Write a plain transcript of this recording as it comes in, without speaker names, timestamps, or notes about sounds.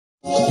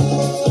You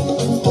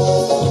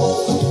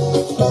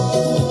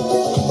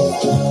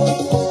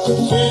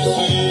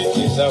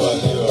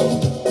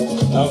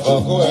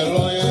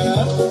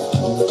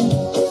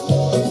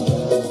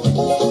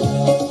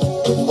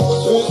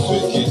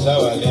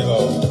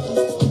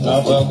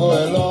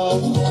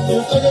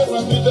take it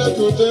from me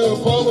today,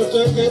 Paul will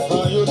take it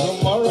from you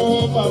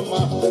tomorrow,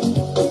 mama.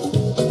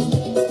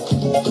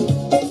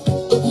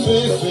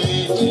 Sweet,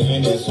 sweet,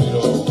 living is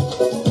Pseudo,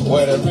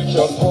 where the rich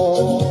are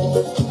poor.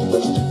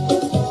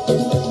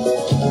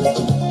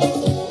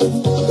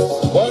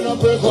 Boy, don't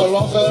pray for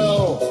long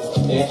fellow,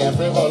 he can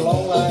pray for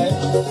long life.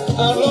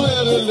 As long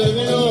as they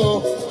living,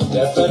 oh,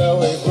 the better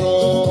we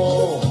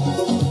grow.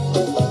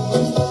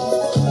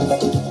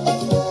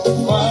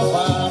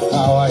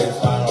 Power is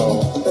fine,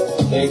 oh,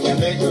 they can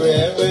make you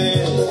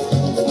heavy.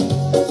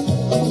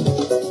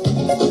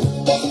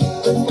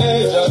 They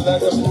just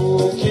like a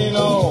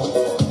volcano,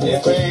 they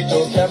pray to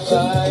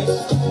capsize.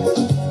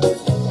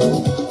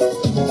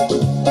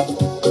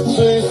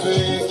 Sweet,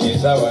 sweet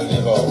kids, I will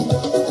live on.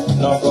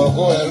 No go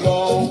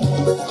alone.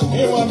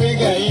 You want me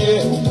can eat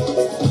it,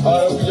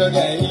 or we just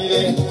can eat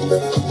it.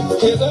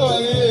 Kids, I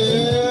will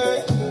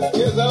live.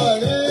 Kids, I will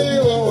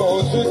live.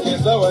 Oh, sweet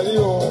kids, I will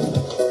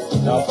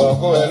live. No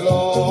go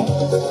alone.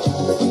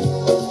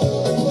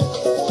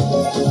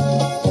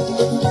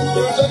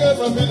 You take it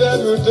from me that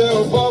you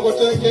tell, Bob will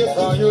take it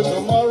from you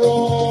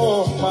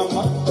tomorrow,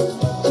 mama.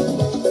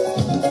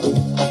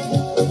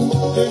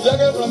 You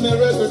take it from me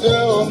right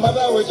today, oh,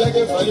 mother will take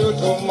it from you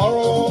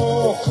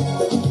tomorrow.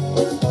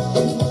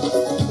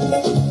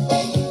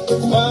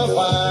 Fine,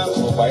 fine,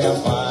 oh, fine,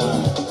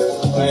 fine.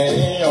 When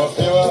in your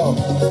fever.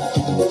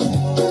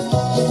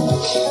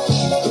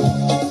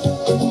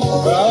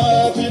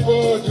 What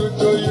people do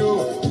to you,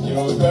 you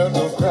have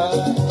to cry.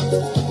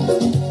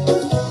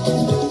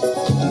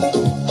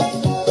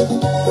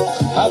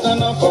 That's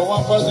enough for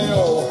one person,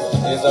 oh,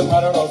 it's a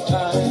matter of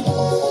time.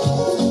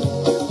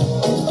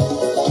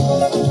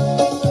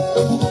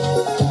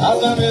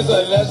 After me, it's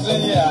a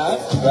lesson, yeah,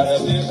 but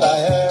at least I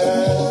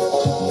have.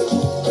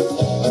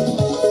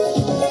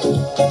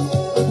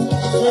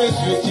 Sweet,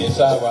 sweet kids,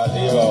 I will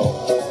live out.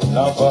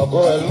 Now for go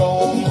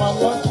alone,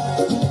 mama.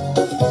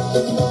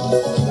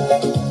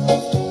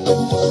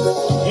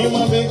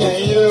 Human being can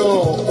eat it,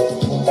 oh,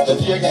 the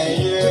deer can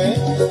eat it.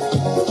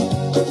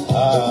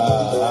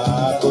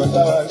 Ah, go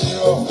down, you.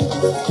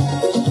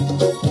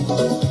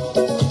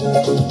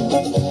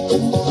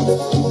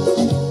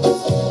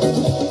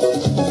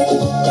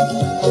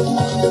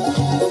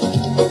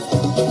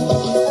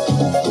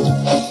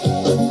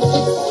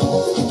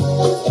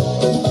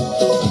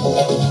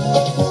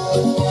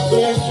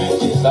 Sweet, sweet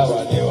kids, I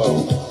will live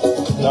out.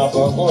 Now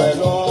for go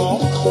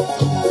alone.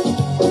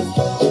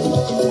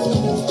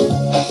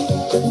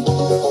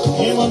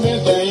 Human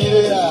beings can eat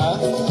it,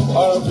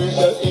 all of you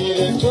should eat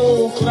it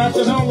too. Good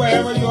afternoon,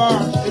 wherever you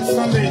are. It's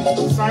Sunday.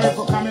 Sorry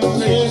for coming on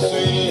late. Sweet,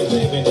 sweet,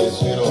 living is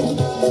Pseudo,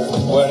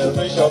 where the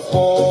rich are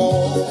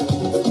poor.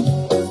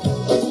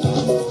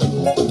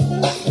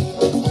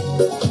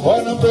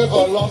 Why not pray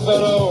for long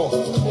fellow?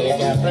 They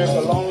can pray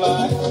for long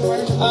life.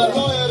 As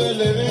long as they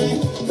living,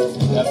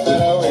 the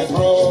better we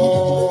grow.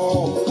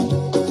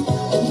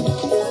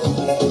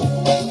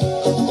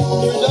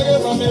 You take it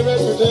from me right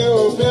today,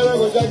 oh, better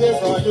will take it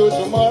from you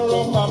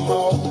tomorrow,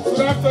 mama.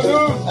 Good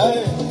afternoon.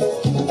 Hey.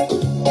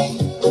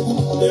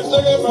 You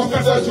take it from me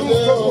right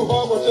today, oh,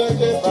 Bob will take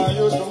it from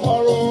you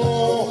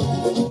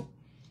tomorrow.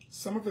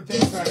 Some of the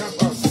things that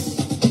help us.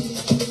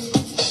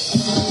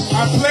 I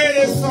play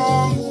this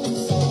song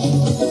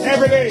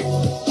every day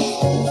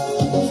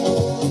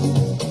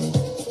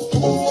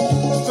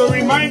to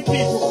remind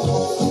people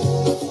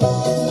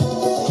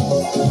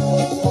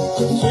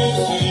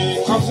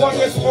of what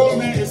this old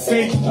man is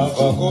saying. Sweet,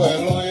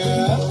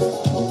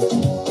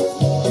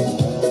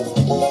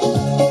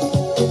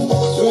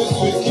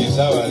 sweet kids,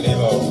 I will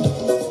live out.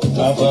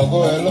 Now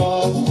go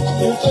along.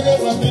 You take it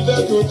from me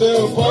that today,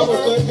 Bob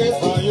will take it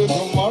from you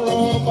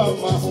tomorrow,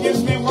 mama.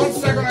 Excuse me 1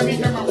 second, let me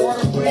get my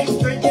water, please.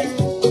 Thank you.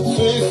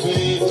 Sweet,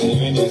 sweet,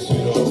 living is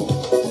Pseudo,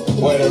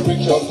 where the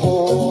rich are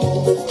poor.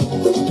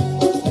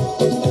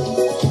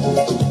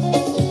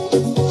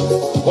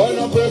 Boy,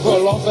 don't pray for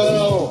long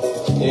fellow,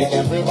 he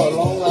can pray for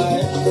long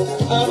life.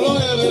 As long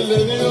as they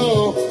living,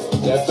 oh,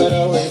 the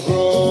better we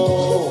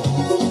grow.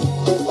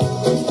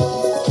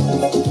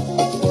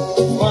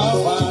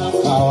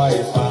 Power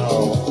is fine,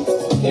 oh,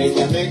 they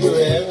can make you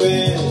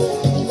heavy.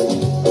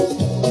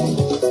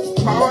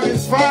 Power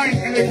is fine,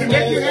 and they can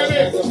make you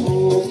heavy.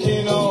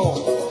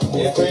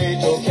 They pray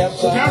to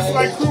capsize. Just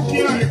like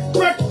cooking on a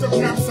quick to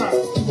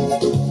capsize.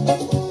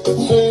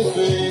 Sweet,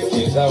 sweet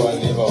kids, I will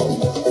live out.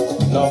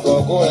 No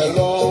go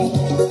alone.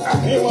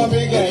 Human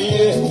being can eat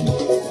it,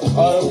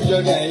 all of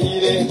you can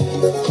eat it.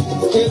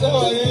 Kids, I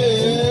will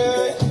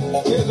live.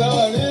 Kids, I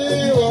will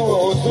live.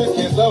 Oh, sweet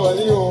kids, I will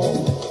live.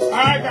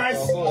 Alright,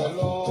 guys.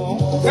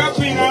 Help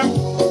me now.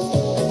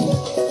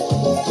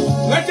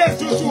 Let's just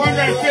do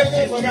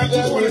 250. We got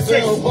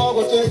 226.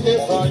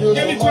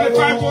 Give me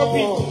 25 more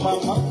people.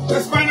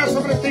 Let's find out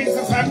some of the things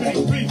that's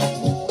happening, please.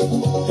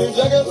 You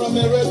check it from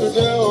me right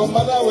today, oh,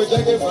 mother will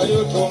check it for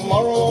you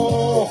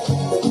tomorrow.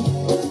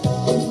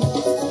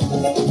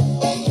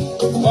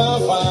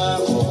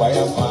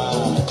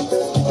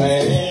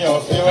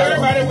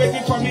 Everybody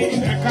waiting for me in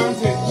the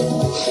county.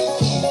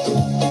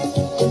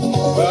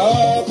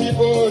 Well,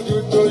 people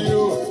do to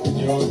you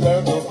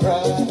tend to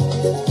cry.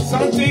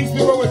 Some things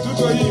people will do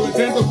to you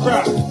tend to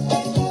cry.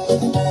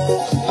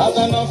 I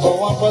turn up for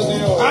one person.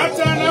 I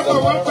turn up for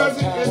one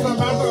person, it's a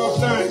matter of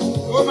time.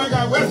 Oh my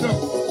God, where's him?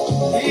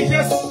 He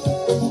just,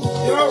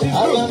 you know, he's good.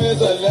 Hard time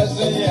is a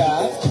lesson,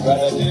 yeah,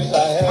 better days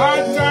ahead.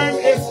 Hard time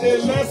is a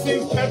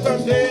lesson, better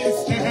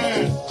days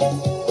ahead.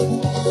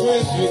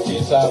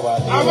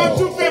 I want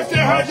 250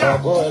 Haja.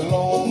 Go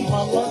along,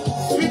 mama.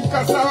 Sweet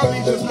cassava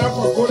leaves now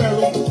for go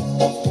along.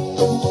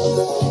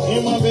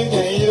 Human beings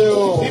can eat it.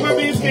 Human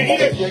beings can eat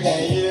it. You can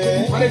eat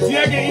it. But the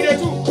deer can eat it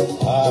too.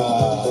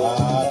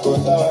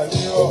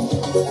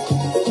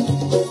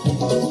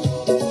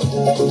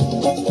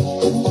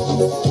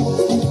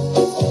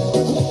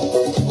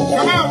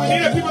 Come on, we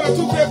need the people at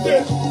 250.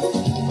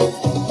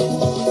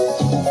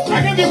 I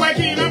can be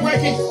working, you're not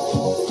working.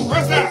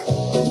 What's that?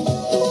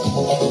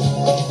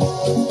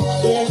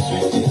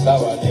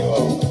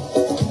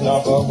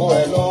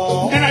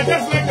 And I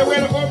just like the way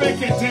the old man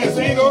can dance.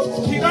 You know,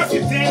 he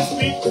doesn't dance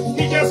me.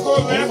 He just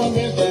goes left,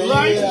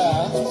 right,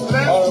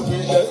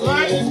 left,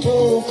 right.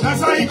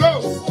 That's how he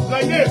goes,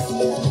 like this.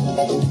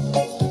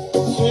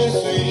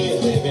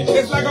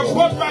 It's like a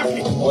boat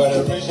rocking.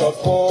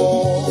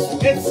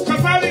 It's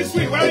cassava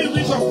sweet. When you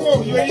reach your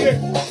pole, you hear it.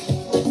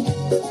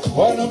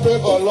 The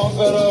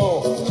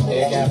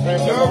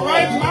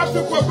right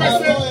master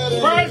progressive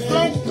birds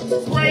don't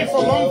pray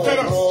for long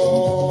feathers.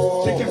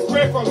 They can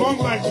pray for long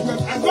life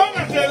because as long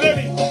as they're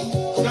living,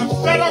 the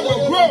feather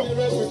will grow.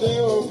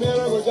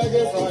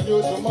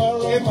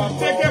 If you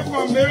take it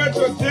from mirror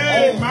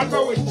today,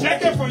 matter will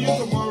check it from you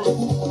tomorrow.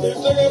 You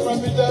take it from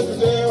Peter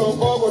today, or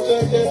Paul will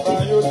take it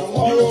from you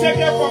tomorrow. You take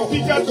it from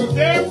Peter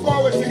today, Paul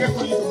will take it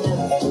from you tomorrow.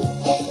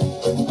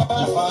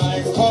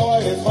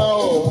 Power is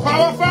power.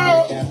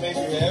 Powerful. It can make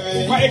you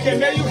heavy. But it can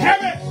make you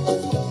heavy.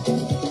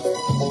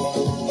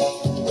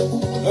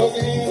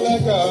 Looking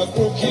like a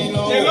cookie,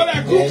 no. They look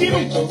like cookie, no.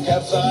 To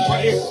capsize.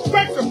 But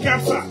expect to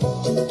capsize.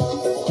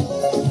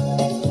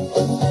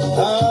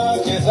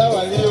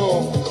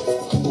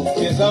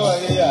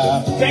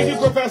 Thank you,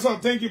 Professor.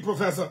 Thank you,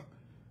 Professor.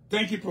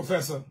 Thank you,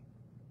 Professor.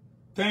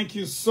 Thank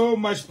you so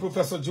much,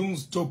 Professor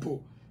Jones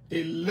Topo,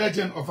 a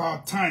legend of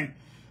our time.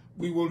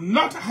 We will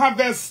not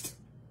harvest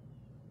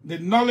the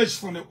knowledge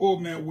from the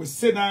old man. We'll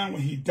sit down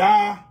when he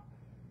died.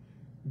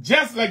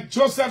 Just like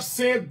Joseph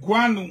said,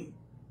 Guanu,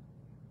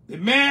 the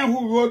man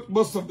who wrote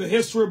most of the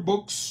history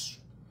books,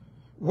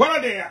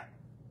 whether they are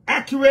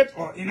accurate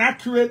or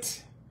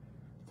inaccurate,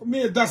 for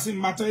me it doesn't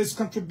matter. His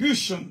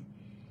contribution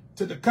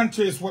to the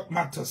country is what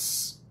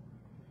matters.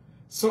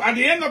 So at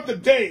the end of the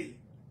day,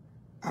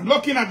 I'm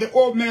looking at the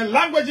old man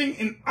languaging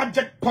in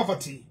abject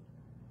poverty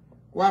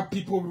while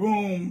people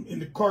roam in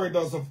the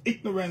corridors of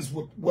ignorance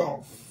with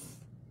wealth.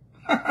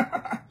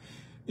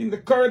 In the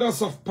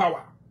corridors of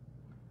power,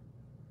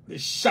 they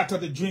shatter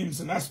the dreams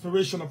and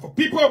aspirations of a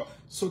people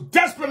so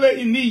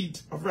desperately in need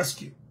of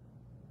rescue.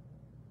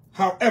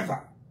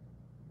 However,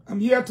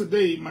 I'm here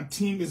today, my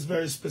team is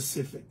very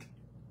specific.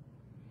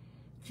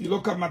 If you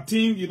look at my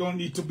team, you don't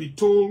need to be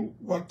told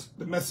what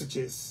the message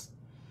is.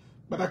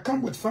 But I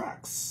come with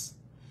facts.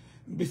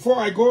 Before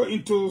I go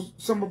into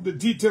some of the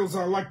details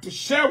I'd like to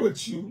share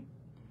with you,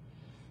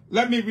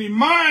 let me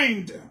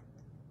remind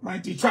my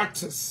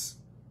detractors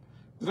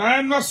that I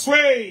am not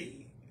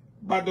swayed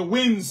by the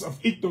winds of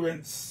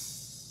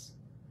ignorance.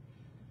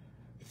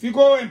 If you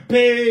go and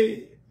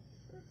pay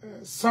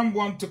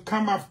someone to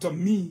come after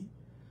me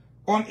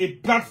on a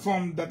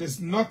platform that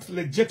is not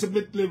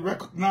legitimately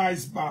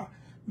recognized by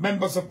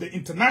members of the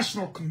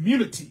international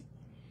community,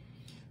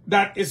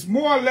 that is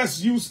more or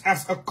less used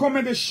as a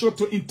comedy show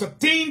to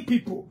entertain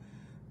people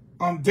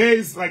on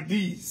days like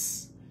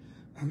these,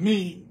 I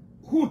mean,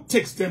 who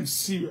takes them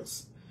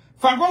serious?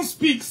 Fangon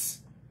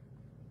speaks,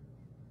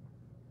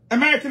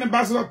 American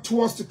ambassador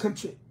tours the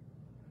country.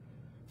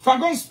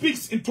 Fangon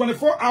speaks in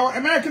 24-hour.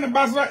 American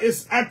ambassador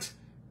is at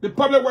the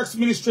Public Works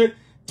Ministry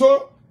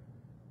to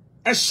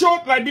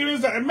assure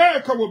Liberians that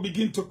America will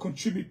begin to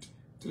contribute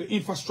to the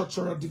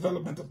infrastructural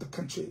development of the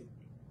country.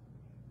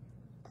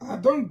 I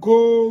don't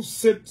go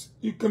sit.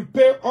 You can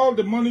pay all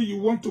the money you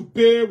want to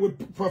pay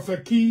with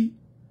Prophet Key.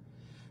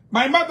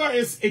 My mother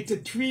is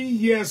 83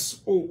 years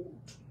old.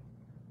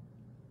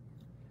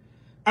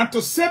 And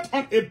to sit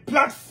on a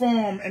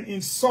platform and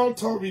insult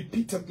her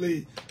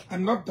repeatedly,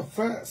 I'm not the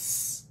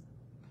first.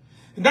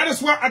 And that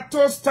is why I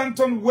told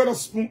Stanton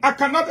Witherspoon, I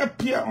cannot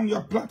appear on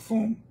your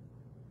platform.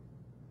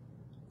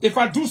 If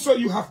I do so,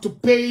 you have to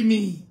pay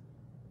me.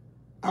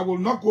 I will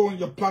not go on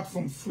your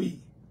platform free.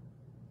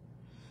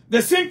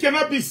 The same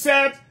cannot be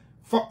said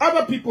for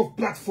other people's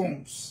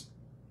platforms.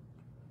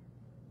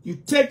 You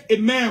take a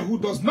man who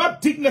does not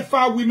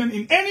dignify women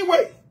in any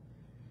way,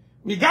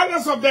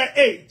 regardless of their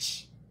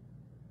age,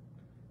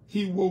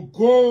 he will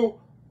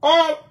go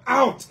all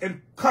out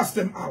and cuss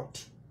them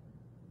out.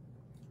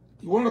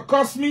 You want to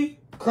curse me?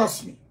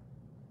 Curse me.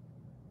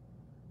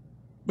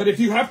 But if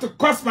you have to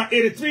curse my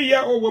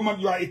 83-year-old woman,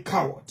 you are a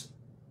coward.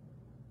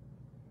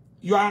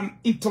 You are an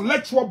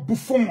intellectual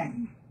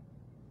buffoon.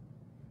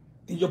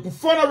 And your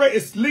buffoonery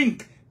is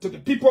linked to the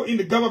people in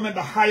the government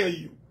that hire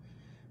you.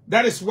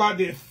 That is why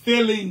they're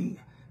failing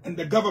and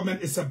the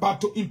government is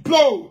about to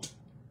implode.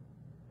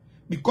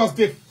 Because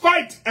they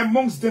fight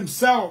amongst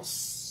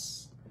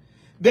themselves.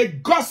 They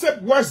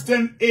gossip worse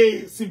than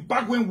a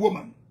Zimbabwean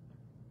woman.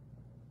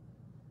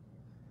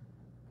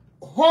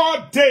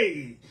 All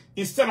day,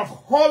 instead of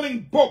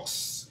hauling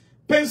books,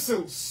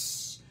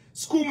 pencils,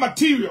 school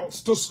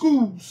materials to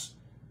schools,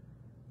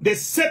 they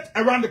sit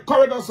around the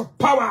corridors of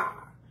power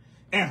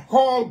and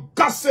haul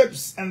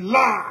gossips and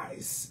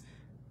lies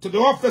to the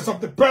office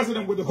of the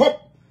president with the hope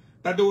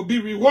that they will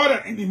be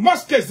rewarded. And in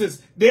most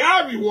cases, they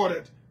are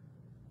rewarded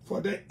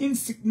for their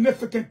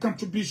insignificant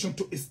contribution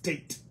to its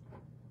state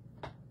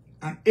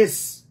and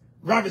its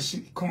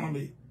ravishing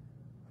economy.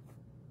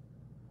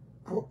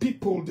 Our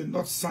people did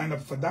not sign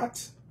up for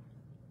that.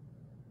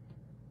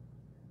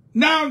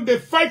 Now they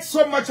fight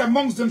so much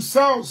amongst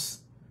themselves.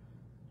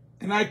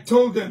 And I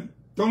told them,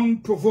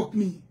 don't provoke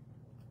me.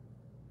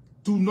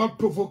 Do not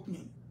provoke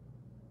me.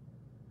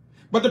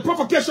 But the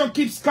provocation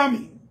keeps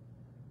coming.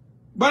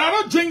 But I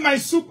don't drink my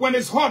soup when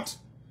it's hot,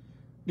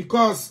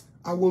 because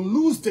I will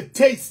lose the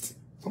taste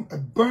from a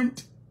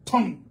burnt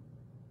tongue.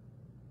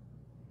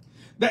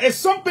 There is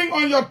something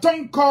on your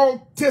tongue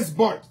called taste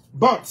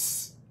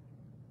buds.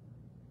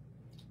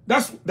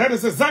 That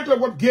is exactly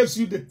what gives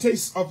you the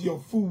taste of your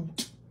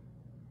food.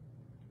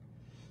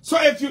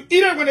 So if you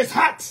eat it when it's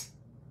hot,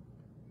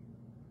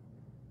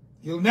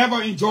 you'll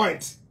never enjoy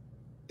it.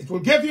 It will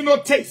give you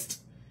no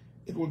taste.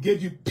 It will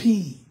give you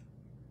pain.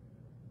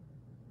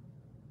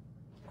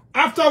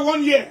 After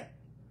 1 year,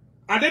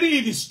 I didn't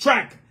even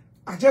strike.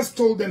 I just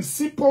told them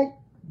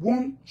simple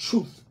one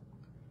truth.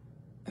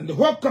 And the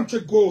whole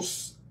country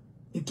goes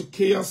into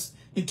chaos,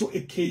 into a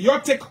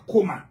chaotic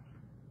coma.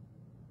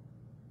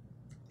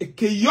 A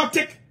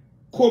chaotic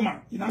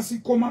coma. You know, see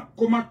coma,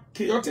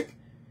 chaotic.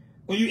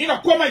 When you're in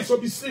a coma, you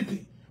should be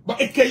sleepy.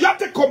 But a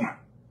chaotic coma,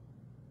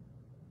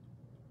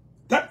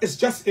 that is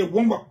just a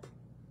warm-up.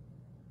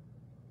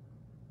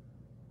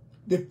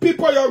 The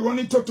people you're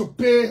running to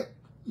pay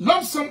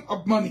lump sum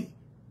of money,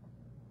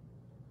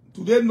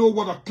 do they know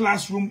what a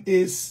classroom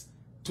is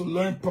to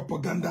learn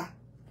propaganda?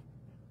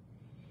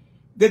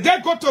 Did they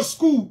go to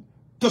school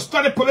to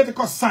study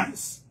political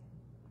science?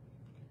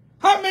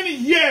 How many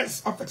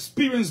years of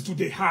experience do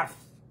they have?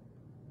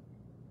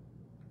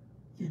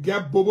 You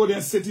get Bobo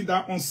then sitting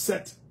down on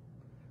set,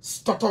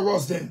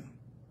 stutterers then.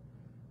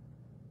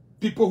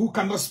 People who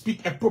cannot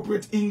speak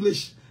appropriate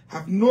English,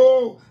 have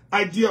no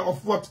idea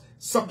of what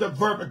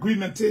subject-verb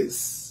agreement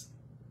is.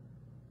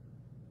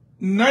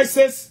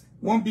 Nurses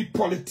won't be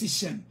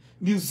politicians.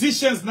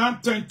 Musicians now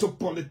turn to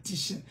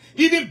politicians.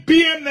 Even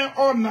BM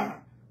or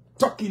now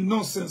talking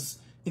nonsense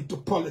into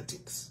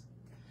politics.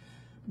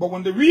 But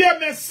when the real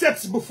man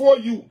sits before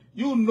you,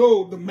 you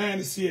know the man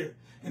is here.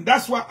 And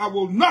that's why I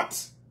will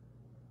not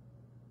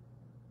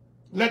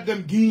let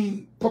them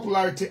gain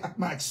popularity at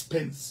my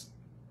expense.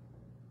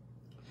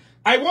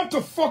 I want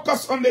to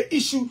focus on the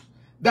issue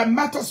that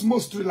matters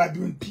most to the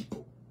Liberian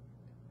people.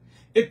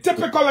 A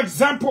typical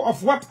example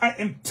of what I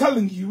am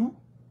telling you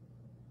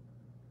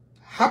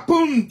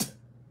happened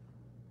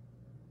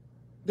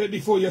the day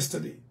before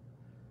yesterday.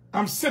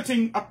 I'm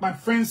sitting at my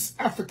friend's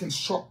African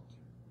shop.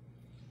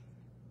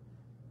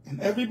 And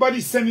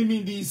everybody's sending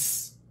me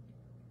these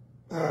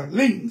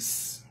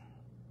links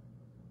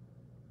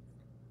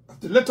of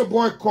the little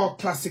boy called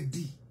Classic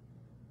D.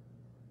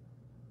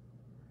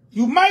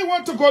 You might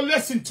want to go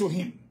listen to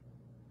him.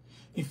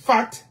 In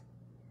fact,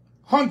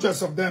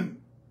 hundreds of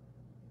them,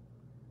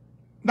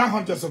 not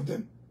hundreds of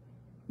them,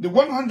 the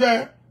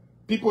 100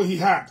 people he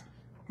had,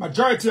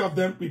 majority of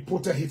them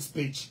reported his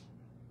page.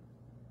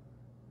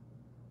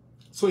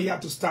 So he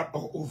had to start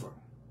all over.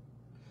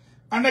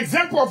 An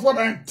example of what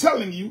I'm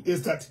telling you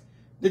is that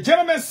the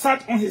gentleman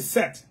sat on his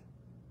set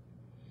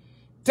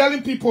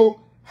telling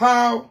people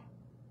how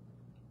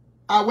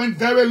I went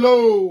very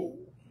low.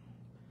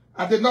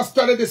 I did not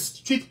study the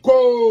street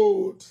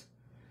code.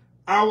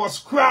 I was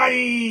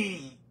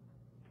crying.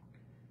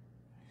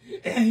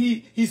 And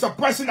he's a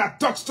person that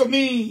talks to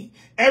me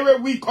every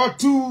week or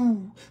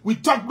two. We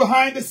talk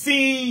behind the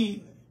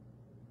scene.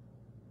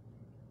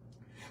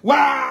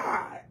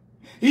 Why?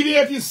 Even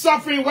if you're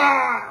suffering,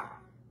 why?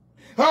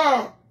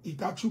 Oh, he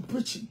got you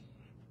preaching.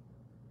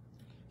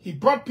 He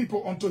brought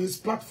people onto his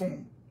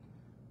platform.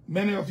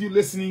 Many of you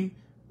listening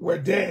were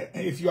there.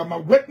 And if you are my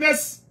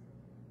witness,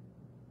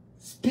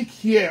 speak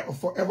here or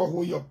forever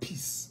hold your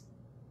peace.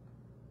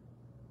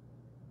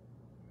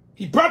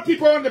 He brought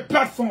people on the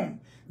platform.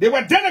 They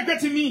were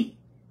denigrating me.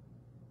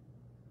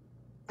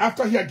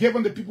 After he had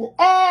given the people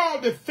all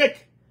the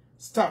fake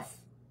stuff.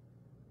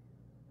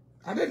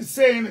 I didn't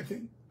say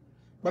anything.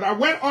 But I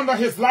went under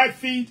his live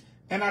feed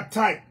and I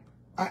typed,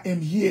 I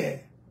am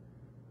here.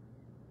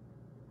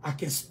 I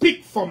can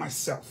speak for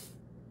myself.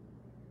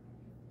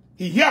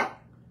 He yelled.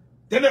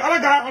 Then the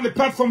other guy on the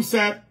platform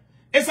said,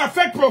 it's a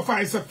fake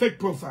profile, it's a fake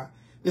profile.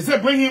 They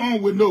said, bring him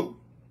on with no.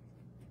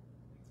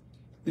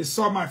 They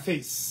saw my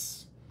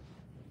face.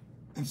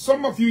 And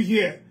some of you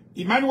here,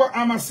 Emmanuel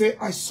Amma said,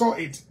 I saw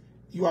it.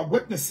 You are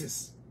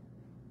witnesses.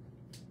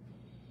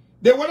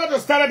 They wanted to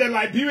start the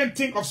Liberian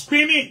thing of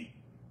screaming.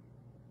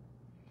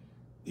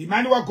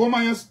 Emmanuel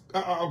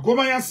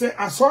Gomayan said,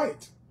 I saw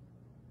it.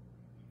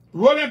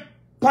 Roland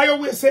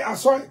Piowe said, I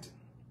saw it.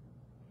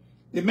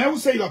 The man who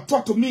said, you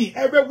talk to me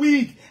every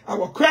week. I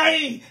was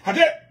crying.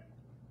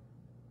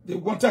 They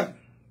wanted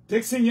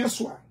taking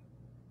Yesua.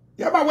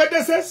 You have my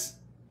witnesses?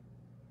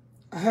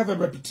 I have a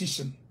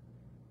reputation.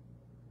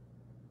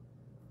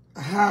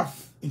 I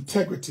have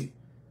integrity.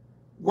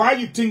 Why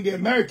do you think the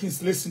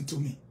Americans listen to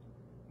me?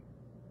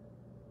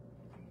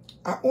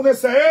 I only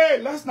say, hey,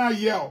 let's not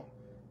yell.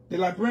 The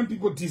Liberian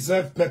people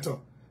deserve better.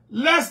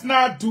 Let's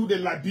not do the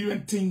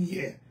Liberian thing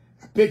here.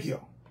 I beg you.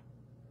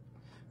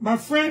 My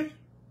friend,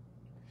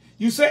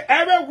 you say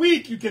every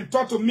week you can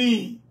talk to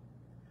me.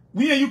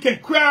 We and you can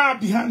cry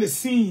behind the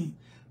scene.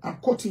 I'm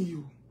quoting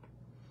you.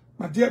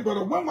 My dear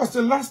brother, when was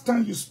the last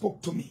time you spoke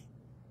to me?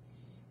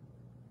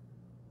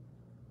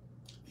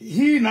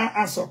 He now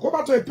answered. Go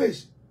back to a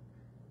page.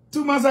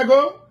 2 months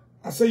ago,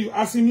 I said, you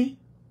asking me?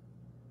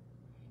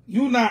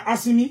 You now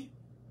asking me?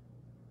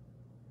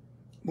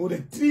 More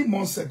than 3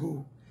 months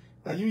ago,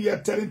 that you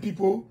here telling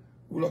people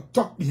we'll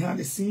talk behind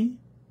the scene?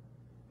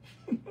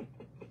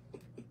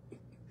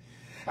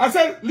 I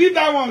said, leave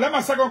that one. Let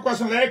my second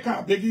question, let it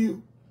come, beg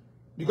you.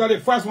 Because the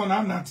first one,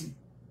 I'm nothing.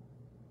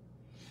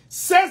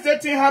 Since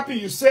that thing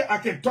happened, you say, I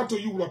can talk to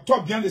you, we'll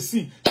talk behind the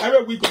scene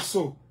every week or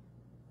so.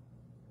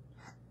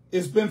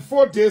 It's been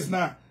 4 days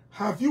now.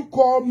 Have you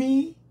called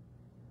me?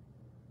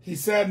 He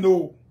said,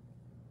 no.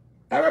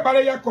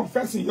 Everybody here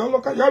confessing. Y'all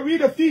look at, y'all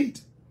read the feed.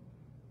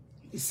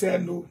 He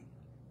said, no.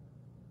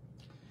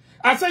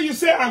 I said, you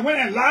say I went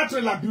and lied to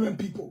the Liberian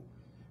people.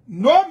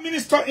 No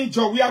minister in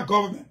Joria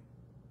government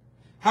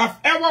have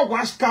ever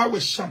washed car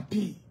with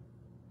champagne.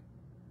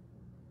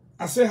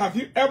 I said, have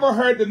you ever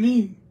heard the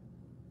name?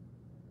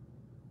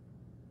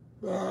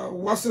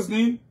 What's his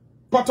name?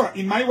 Potter,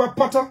 Emmanuel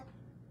Potter,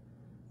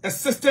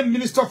 Assistant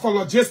Minister for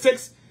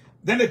Logistics.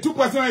 Then the 2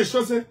 person on the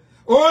show said,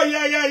 oh,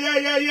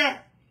 yeah.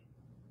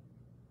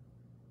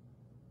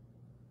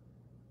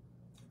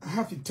 I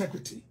have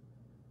integrity.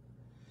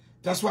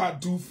 That's why I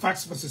do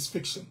facts versus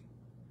fiction.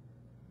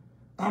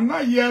 I'm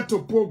not here to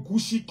put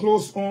Gucci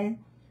clothes on,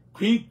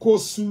 green coat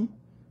suit,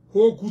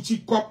 whole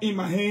Gucci cup in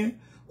my hand,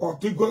 or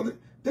to go.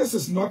 This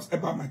is not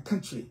about my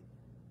country.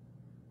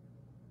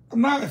 I'm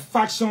not a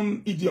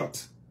faction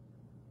idiot.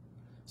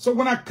 So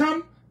when I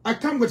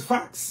come with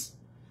facts.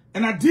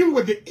 And I deal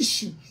with the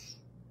issues.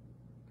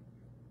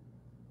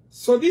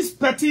 So these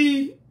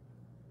petty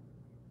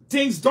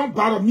things don't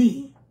bother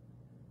me.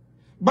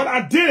 But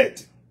I did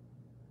it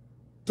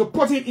to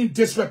put him in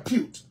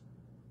disrepute.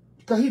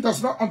 Because he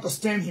does not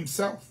understand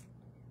himself.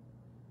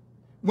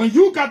 When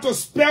you got to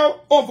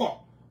spell over,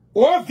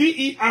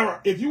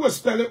 O-V-E-R, if you will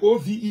spell it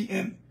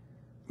O-V-E-N,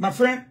 my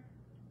friend,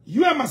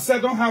 you and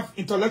myself don't have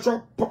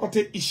intellectual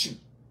property issue.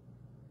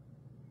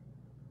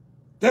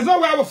 There's no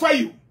way I will fight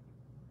you.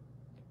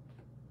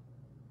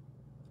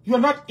 You are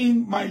not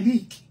in my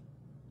league.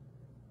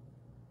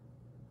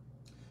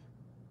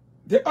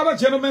 The other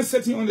gentleman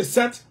sitting on the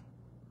set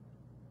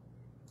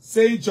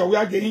saying, Joe, we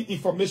are getting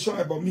information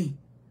about me.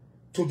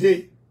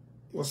 Today,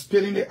 he was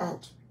spilling it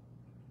out.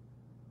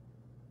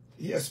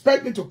 He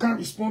expected me to come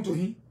respond to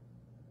him.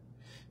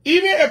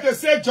 Even if they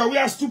say, Joe, we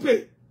are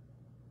stupid.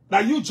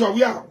 That you, Joe,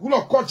 we are, who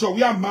not call Joe,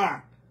 we are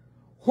mad.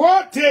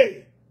 What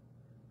day?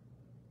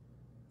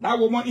 That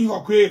woman in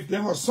her grave,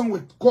 then her son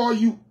will call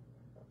you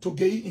to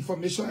get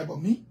information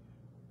about me?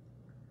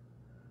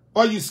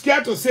 Or you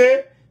scared to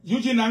say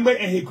Eugene Nangbe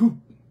and her group?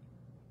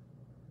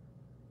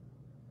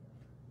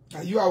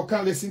 Are you I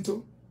can't listen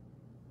to?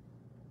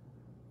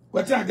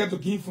 What did I get to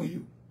give from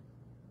you?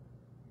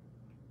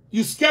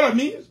 You scared of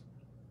me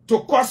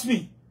to cost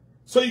me.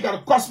 So you got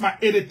to cost my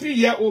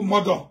 83-year-old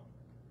mother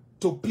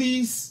to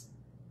please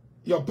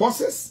your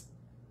bosses?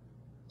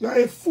 You are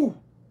a fool.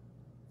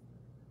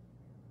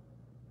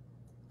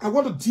 I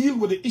want to deal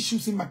with the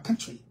issues in my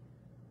country.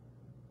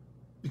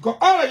 Because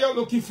all of you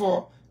looking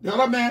for, the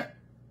other man,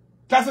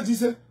 he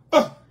said,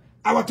 oh,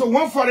 I was to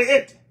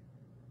 148.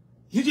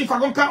 Eugene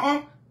Fagon count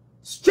on,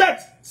 straight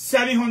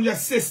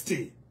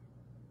 760.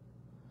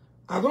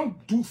 I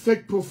don't do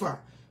fake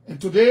profile.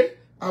 And today,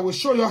 I will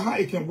show you how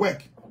it can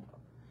work.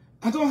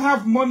 I don't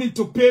have money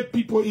to pay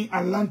people in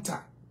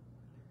Atlanta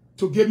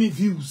to give me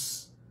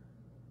views.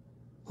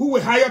 Who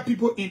will hire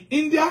people in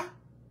India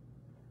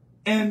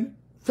and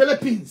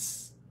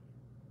Philippines.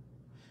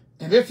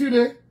 And if you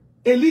there,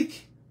 a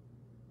leak.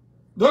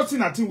 Those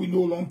things I think we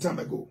know a long time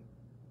ago.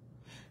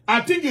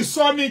 I think you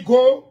saw me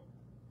go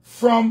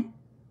from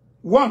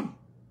 1.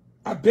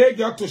 I beg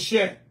you to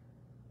share.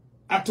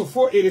 Up to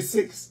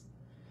 486.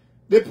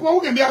 The people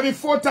who can be having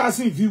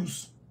 4,000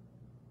 views.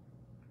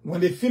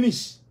 When they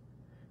finish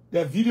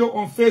their video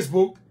on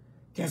Facebook,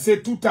 can say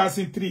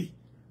 2003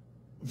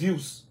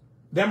 views.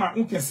 Then my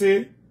own can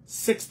say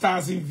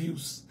 6,000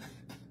 views.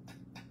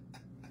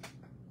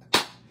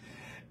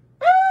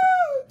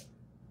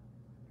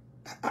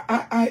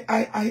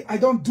 I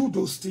don't do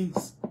those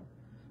things.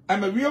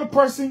 I'm a real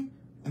person,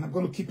 and I'm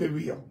going to keep it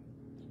real.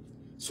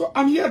 So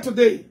I'm here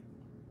today.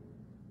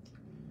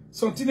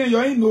 Something you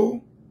ain't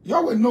know,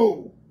 you will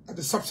know at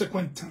the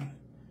subsequent time.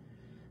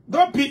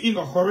 Don't be in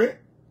a hurry.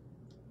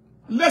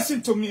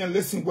 Listen to me and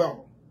listen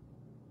well.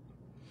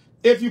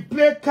 If you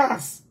play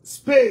cards,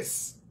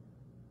 space,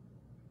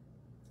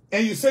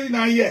 and you say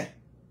now yeah,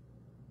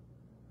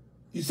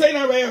 you say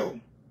now well,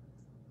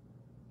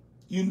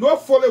 you know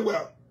fully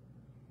well.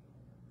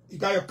 You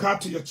got your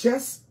card to your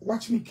chest.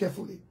 Watch me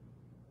carefully.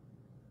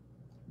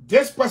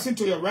 This person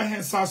to your right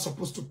hand side is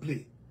supposed to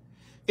play.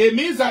 It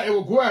means that it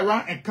will go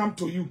around and come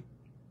to you.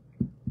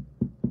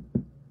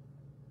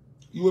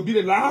 You will be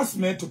the last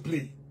man to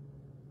play.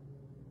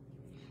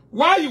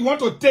 Why you want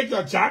to take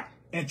your jack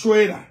and throw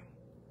it down?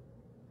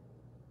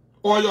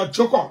 Or your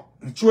joker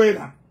and throw it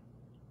down?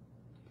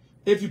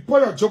 If you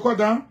put your joker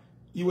down,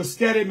 you will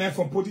scare a man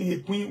from putting a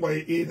queen or a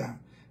eight down.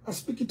 I'm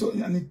speaking to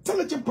an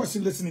intelligent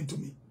person listening to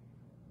me.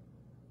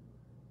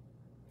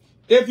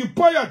 If you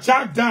put your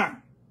jack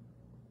down,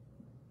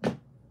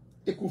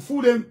 it could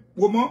fool them,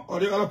 woman or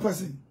the other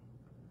person.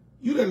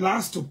 You're the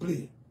last to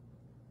play.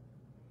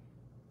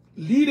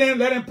 Lead them,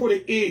 let them put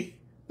an A.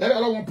 Let the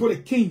other one put a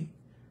king.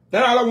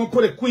 Let the other one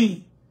put a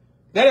queen.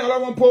 Let the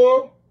other one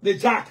put the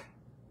jack.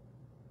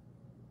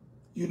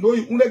 You know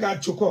you only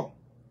got joker.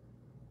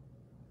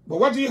 But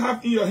what do you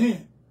have in your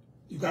hand?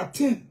 You got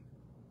 10.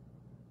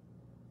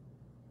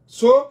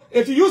 So,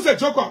 if you use the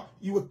joker,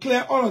 you will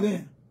clear all of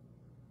them.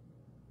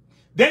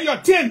 Then your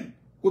 10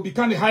 will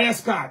become the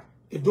highest card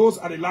if those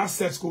are the last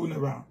sets going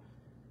around.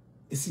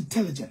 It's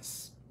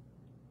intelligence.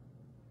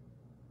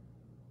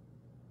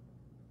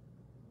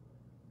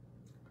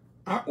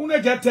 I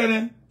only get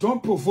telling,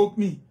 don't provoke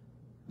me.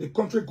 The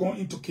country going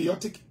into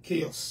chaotic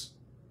chaos.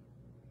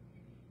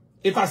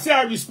 If I say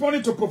I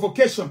responded to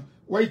provocation,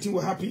 what do you think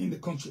will happen in the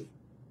country?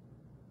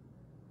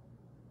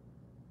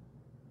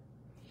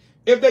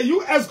 If the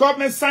U.S.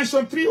 government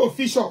sanctioned 3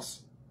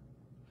 officials,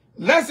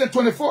 less than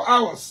 24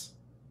 hours,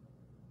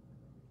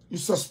 you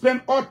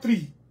suspend all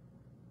 3,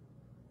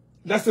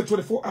 less than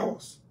 24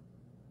 hours.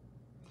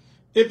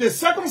 If the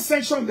second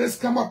sanction list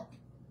come up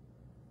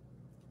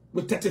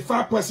with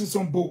 35 persons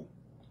on board,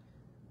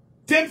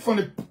 10 from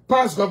the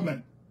past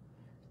government,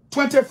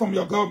 20 from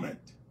your government,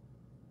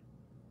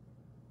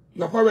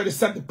 you have already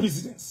set the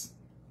precedence.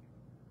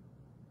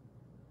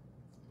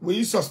 Will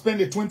you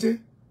suspend the 20?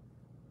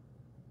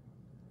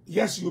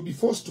 Yes, you'll be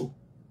forced to.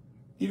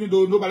 Even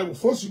though nobody will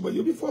force you, but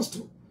you'll be forced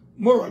to,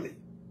 morally.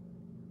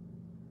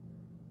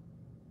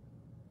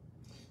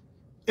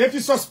 If you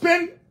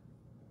suspend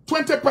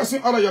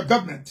 20% out of your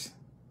government,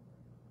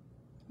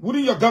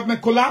 wouldn't your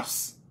government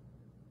collapse?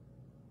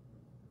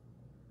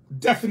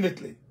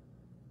 Definitely.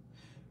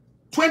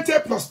 20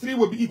 plus 3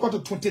 will be equal to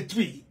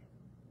 23.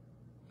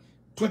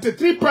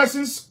 23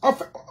 persons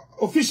of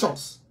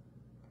officials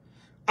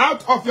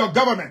out of your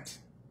government.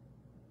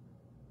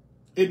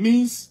 It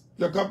means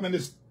your government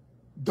is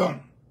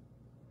done.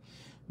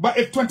 But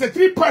if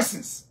 23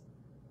 persons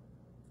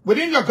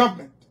within your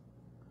government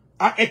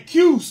are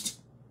accused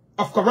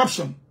of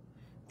corruption,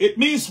 it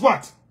means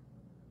what?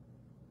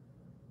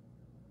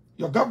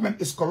 Your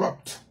government is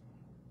corrupt.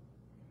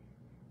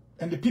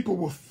 And the people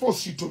will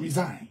force you to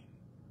resign.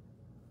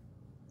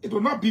 It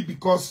will not be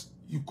because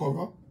you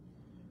corrupt.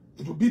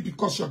 It will be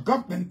because your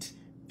government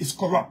is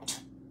corrupt.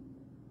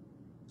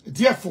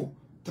 Therefore,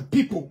 the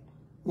people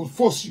will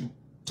force you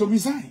to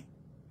resign.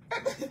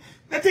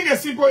 I think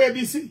it's simple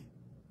ABC.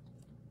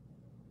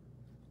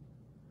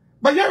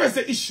 But here is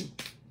the issue.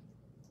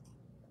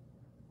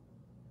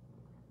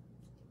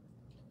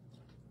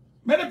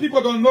 Many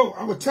people don't know.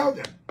 I will tell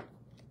them.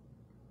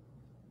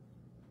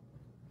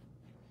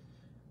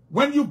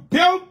 When you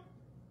build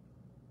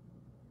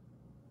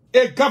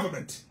a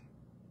government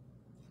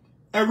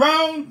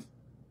around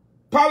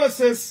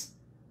policies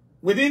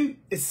within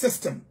a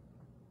system,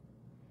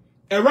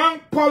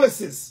 around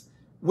policies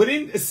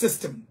within a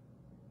system,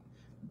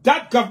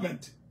 that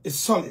government is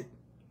solid.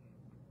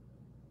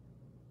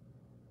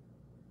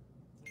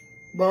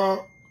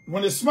 But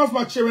when the small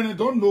children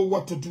don't know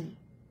what to do,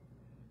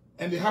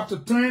 and they have to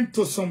turn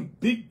to some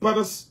big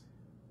brothers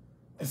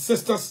and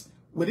sisters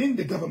within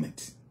the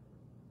government,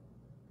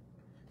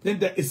 then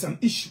there is an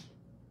issue.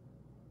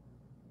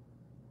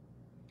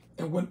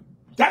 And when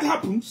that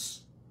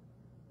happens,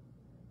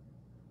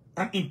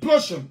 an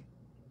implosion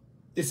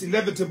is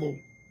inevitable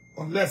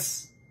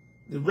unless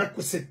the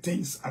requisite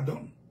things are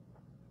done.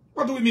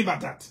 What do we mean by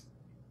that?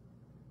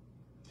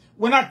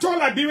 When I told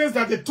Liberians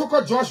that they took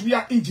a George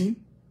Weah engine,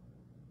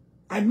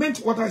 I meant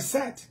what I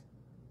said.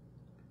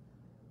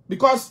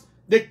 Because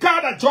the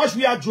car that George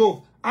Weah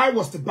drove, I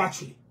was the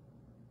battery.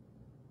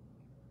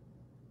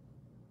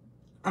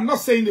 I'm not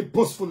saying it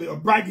boastfully or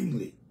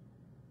braggingly,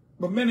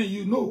 but many of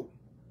you know.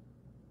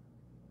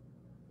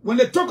 When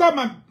they took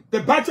out the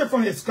battery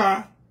from his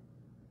car,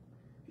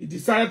 he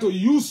decided to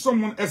use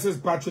someone else's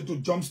battery to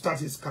jumpstart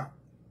his car.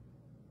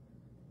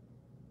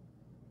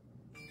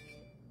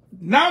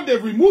 Now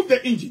they've removed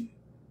the engine.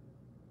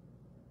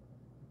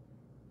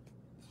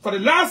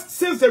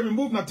 Since they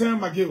removed Nathaniel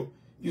McGill,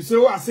 you say,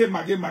 oh, I say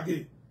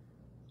McGill.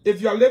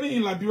 If you are living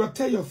in Liberia,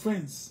 tell your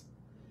friends.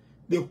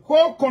 The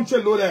whole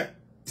country loaded,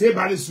 take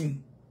body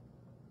soon.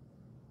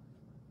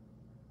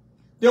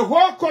 The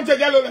whole country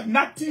get loaded,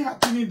 nothing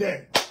happening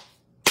there.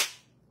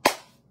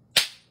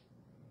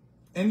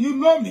 And you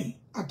know me,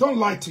 I don't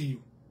lie to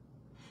you.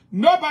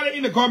 Nobody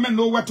in the government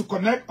know where to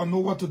connect or know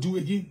what to do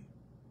again.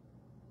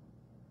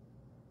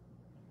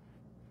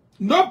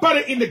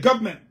 Nobody in the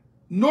government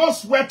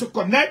knows where to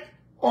connect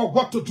or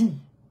what to do.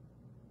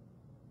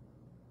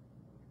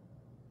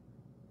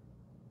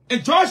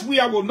 And George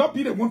Weah will not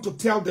be the one to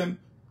tell them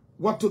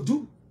what to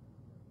do.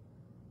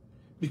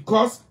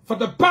 Because for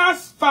the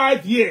past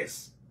 5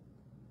 years,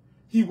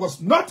 he was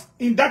not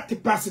in that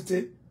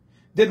capacity,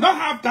 did not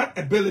have that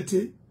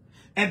ability,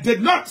 and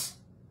did not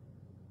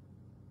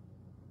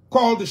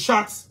call the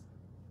shots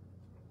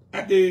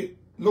at the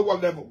lower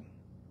level,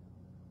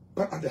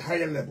 but at the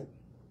higher level.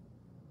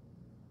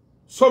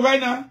 So right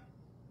now,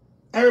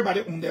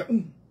 everybody on their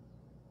own.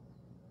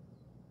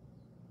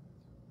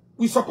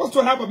 We're supposed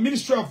to have a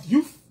Ministry of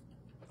Youth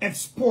and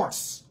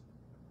Sports.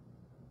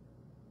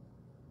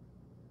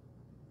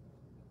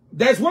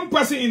 There's one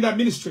person in that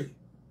ministry,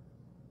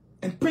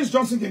 and Prince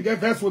Johnson can get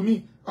vexed with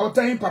me. I will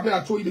tell him, Papa,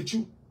 I told you the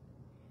truth.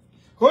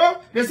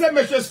 Oh, they said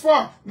Mrs.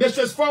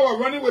 Four were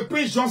running with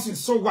Prince Johnson,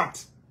 so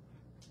what?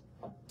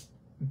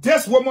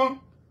 This woman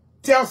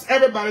tells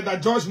everybody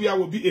that George Weah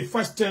will be a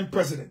first-term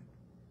president.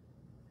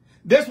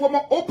 This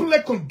woman openly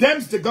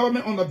condemns the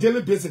government on a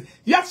daily basis,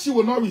 yet she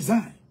will not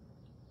resign.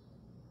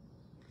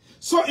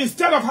 So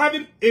instead of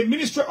having a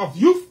Ministry of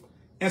Youth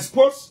and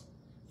Sports,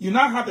 you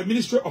now have a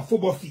Ministry of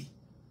Football Fee.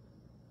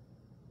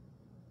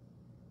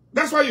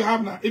 That's why you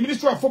have now a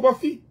Ministry of Football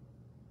Fee.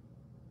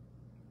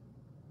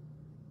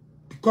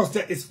 Because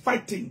there is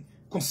fighting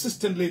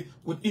consistently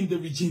within the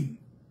regime.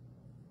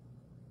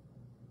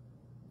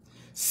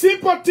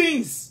 Simple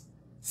things,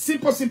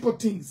 simple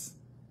things,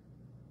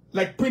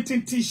 like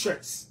printing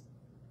T-shirts.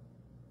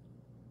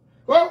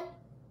 Well,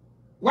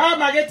 why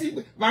am I getting,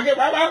 the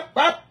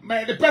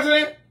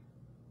president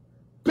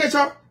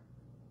picture,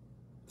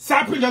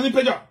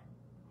 picture?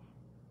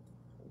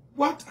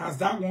 What has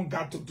that one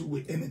got to do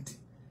with anything?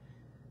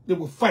 They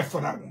will fight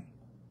for that one.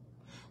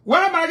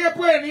 Why am I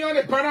getting on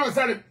the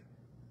panel?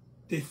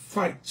 They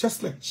fight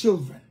just like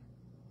children.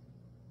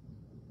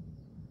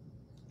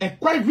 And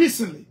quite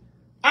recently,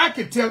 I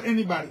could tell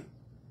anybody,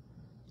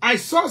 I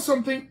saw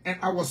something and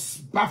I was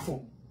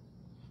baffled.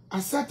 I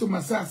said to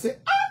myself, I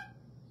said,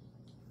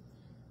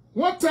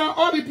 one time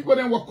all the people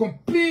then were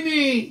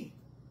complaining.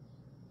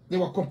 They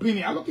were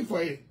complaining. I'm looking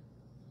for it.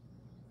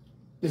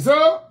 They said,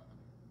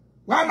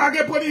 why am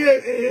I putting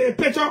a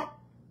picture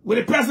with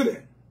the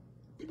president?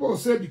 People will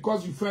say,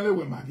 because you friendly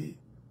with Maggie.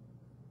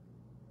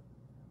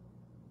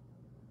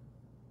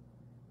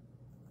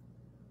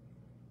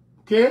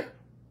 Okay?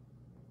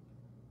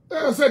 They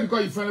will say,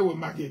 because you're friendly with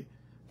Maggie.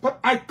 But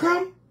I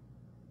come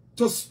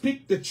to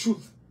speak the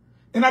truth.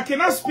 And I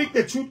cannot speak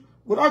the truth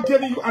without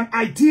giving you an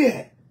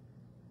idea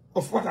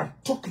of what I'm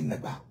talking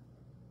about.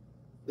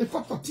 They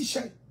fought for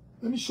T-shirt.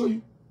 Let me show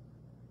you.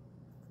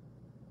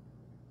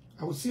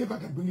 I will see if I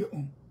can bring it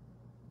on.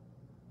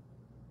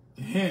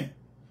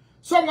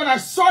 So when I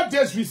saw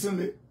this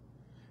recently,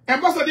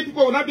 and most of the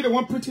people will not be the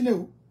one printing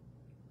it,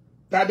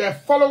 that their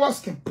followers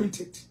can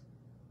print it.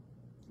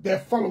 Their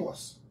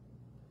followers.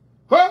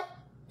 Huh?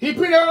 He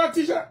printed a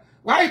T-shirt.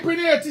 Why he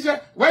printed a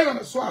T-shirt? Why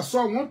you so I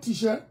saw one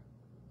T-shirt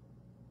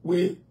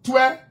with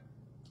 12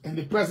 and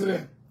the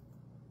president.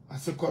 I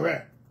said,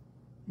 correct.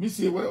 Me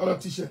see what other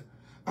T-shirt.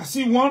 I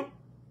see one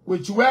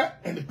with 12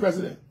 and the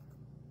president.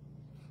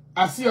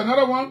 I see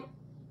another one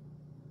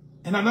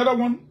and another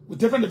one with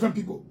different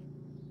people.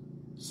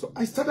 So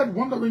I started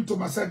wondering to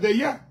myself,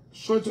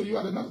 show it to you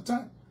at another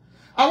time.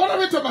 I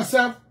wondered to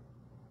myself,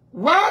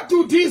 why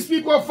do these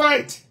people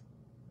fight?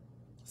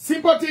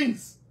 Simple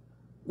things.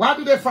 Why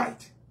do they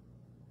fight?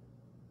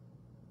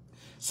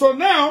 So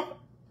now,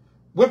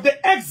 with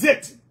the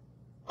exit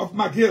of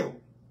McGill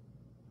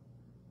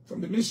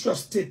from the Ministry of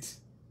State,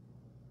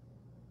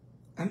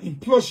 an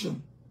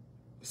implosion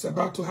is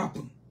about to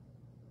happen.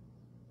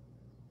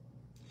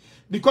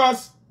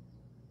 Because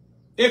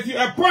if you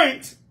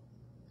appoint,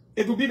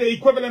 it will be the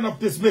equivalent of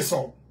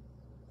dismissal.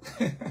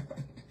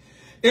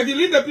 If you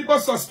leave the people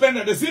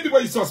suspended, the same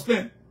people you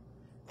suspend,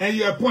 and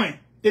you appoint,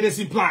 it is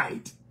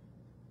implied.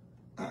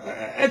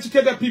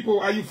 Educated people,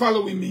 are you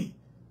following me?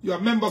 You are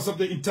members of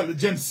the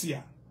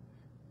intelligentsia.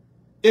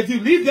 If you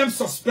leave them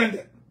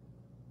suspended,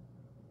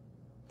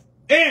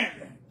 and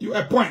you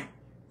appoint,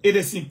 it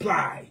is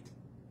implied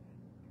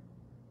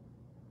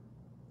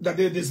that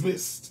they're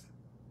dismissed.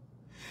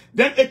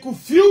 Then it could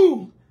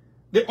fuel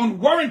the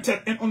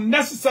unwarranted and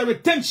unnecessary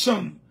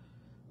tension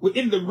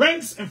within the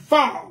ranks and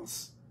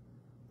files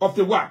of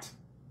the what?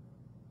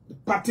 The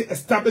party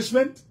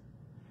establishment,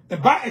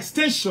 and by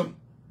extension,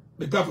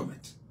 the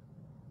government.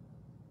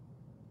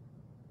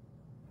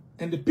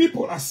 And the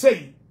people are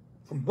saying,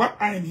 from what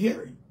I am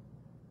hearing,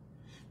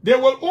 They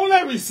will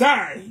only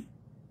resign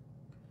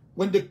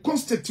when they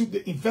constitute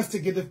the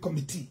investigative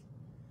committee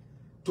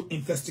to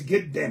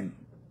investigate them.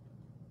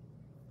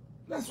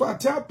 That's what I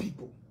tell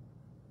people.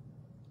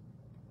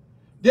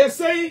 They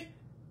say,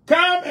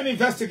 come and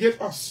investigate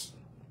us.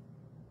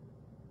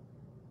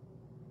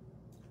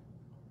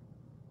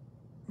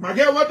 My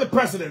girl wrote the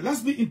president.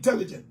 Let's be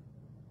intelligent.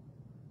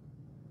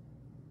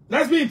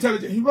 Let's be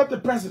intelligent. He wrote the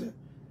president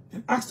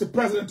and asked the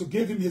president to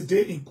give him his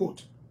day in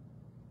court.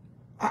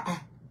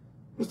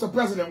 Mr.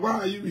 President, why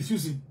are you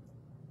refusing?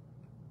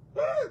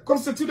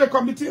 Constitute a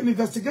committee and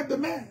investigate the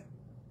man.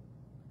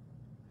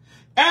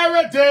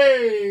 Every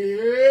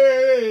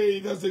day,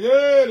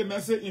 investigate. The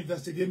man say,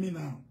 investigate me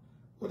now.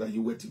 What are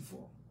you waiting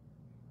for?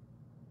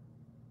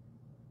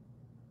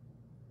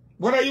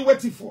 What are you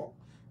waiting for?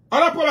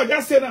 Other people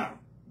just say now.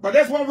 But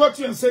there's one wrote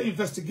you and say,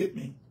 investigate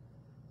me.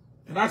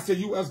 And ask the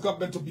U.S.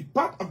 government to be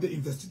part of the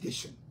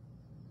investigation.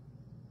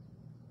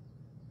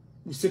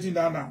 We're sitting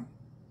down now.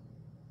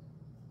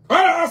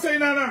 What am I saying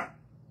now?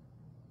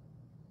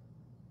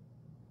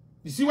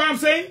 You see what I'm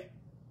saying?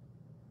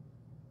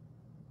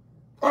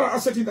 All right, I'm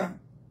sitting down.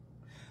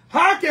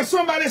 How can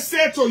somebody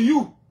say to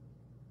you,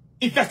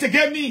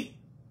 investigate me?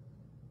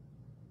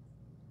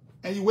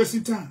 And you're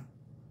wasting time.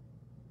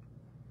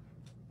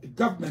 The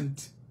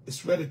government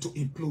is ready to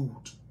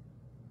implode.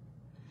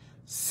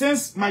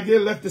 Since my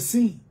girl left the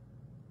scene,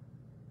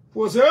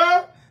 was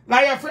her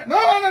like a friend?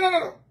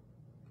 No.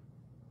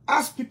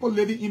 Ask people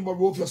living in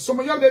Monrovia. Some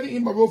of y'all living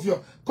in Monrovia,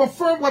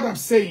 confirm what I'm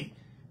saying.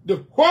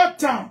 The whole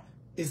town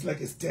is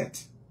like it's dead.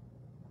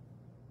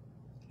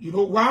 You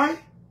know why?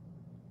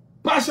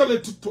 Partially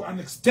to an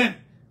extent.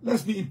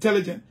 Let's be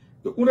intelligent.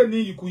 The only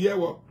thing you could hear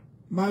was,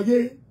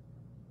 Maggie,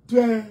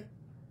 twe,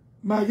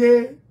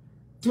 Maggie,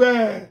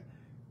 twe,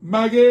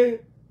 Maggie,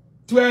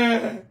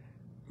 twe,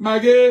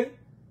 Maggie,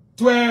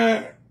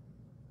 twe.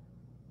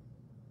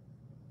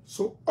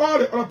 So all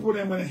the other people,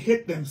 when they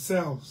hate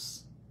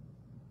themselves.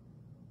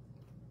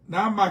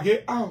 Now Maggie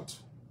out.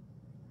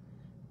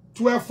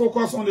 12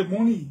 focus on the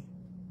money.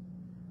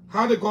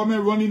 How the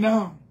government running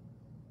now?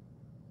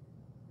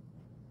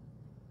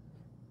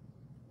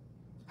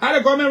 How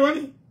the government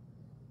running?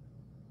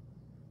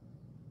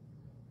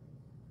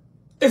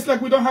 It's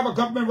like we don't have a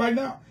government right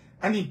now.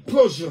 An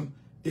implosion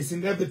is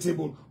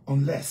inevitable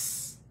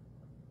unless.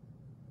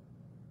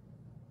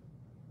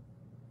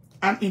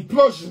 An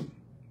implosion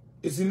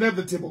is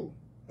inevitable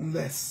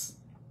unless.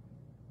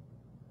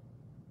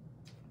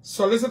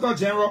 Solicitor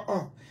General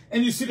up.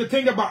 And you see the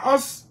thing about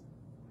us,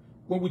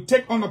 when we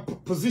take on a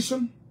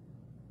position,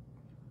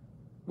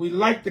 we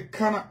like the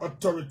kind of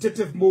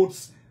authoritative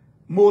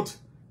mode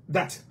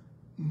that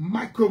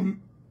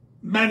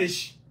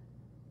micromanage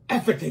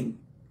everything.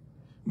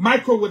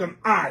 Micro with an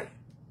I.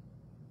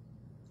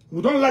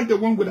 We don't like the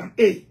one with an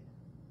A.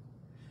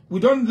 We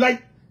don't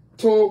like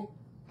to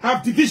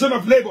have division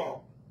of labor.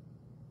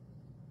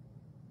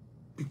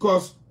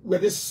 Because we're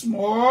this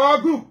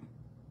small group.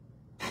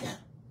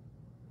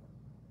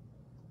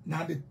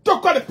 Now they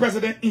took out the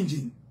president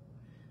engine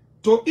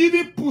to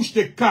even push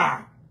the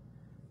car.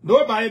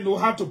 Nobody know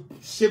how to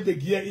shape the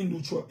gear in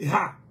neutral.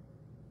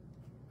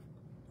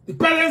 The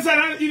president said,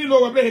 I don't even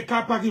know where his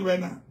car parking right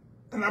now.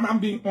 And I'm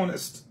being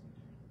honest.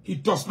 He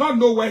does not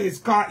know where his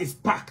car is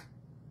parked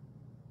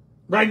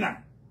right now.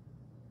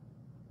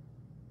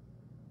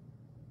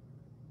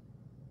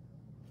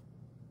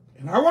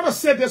 And I want to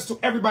say this to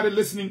everybody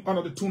listening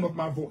under the tone of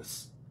my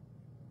voice.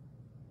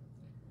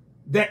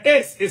 There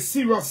is a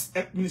serious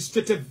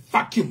administrative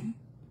vacuum,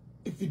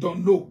 if you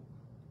don't know,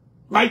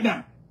 right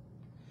now.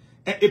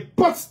 And it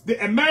puts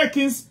the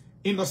Americans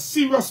in a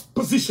serious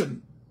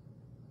position.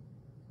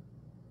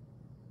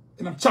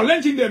 And I'm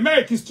challenging the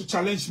Americans to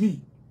challenge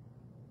me.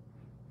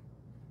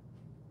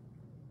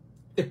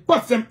 It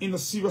puts them in a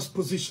serious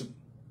position.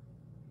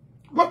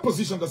 What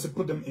position does it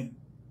put them in?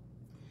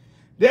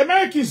 The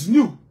Americans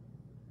knew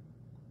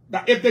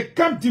that if they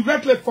come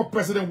directly for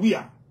President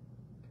Weah,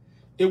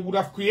 it would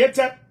have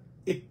created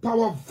a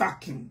power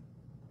vacuum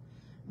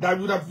that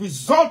would have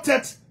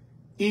resulted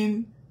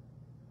in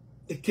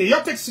a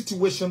chaotic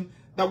situation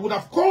that would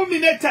have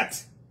culminated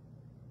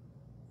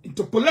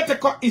into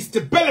political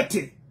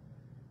instability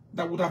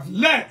that would have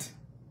led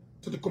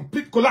to the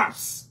complete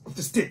collapse of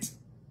the state.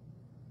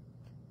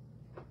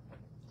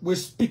 We're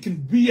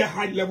speaking real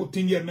high-level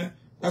thing here, man.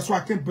 That's why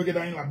I can't break it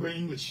down in Liberian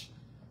English.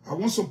 I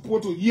want some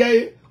people to hear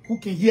it who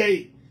can hear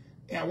it.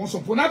 And I want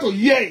some people not to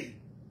hear it.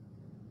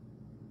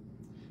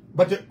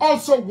 But they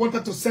also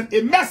wanted to send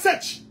a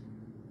message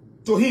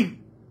to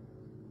him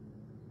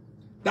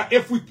that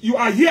if you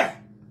are here,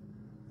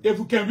 if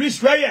we can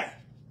reach right here,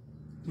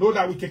 know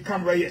that we can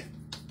come right here.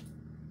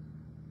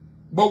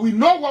 But we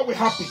know what will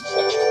happen.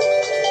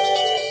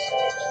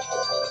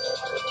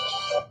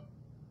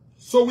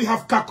 So we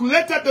have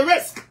calculated the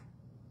risk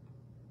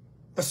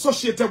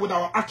associated with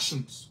our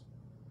actions.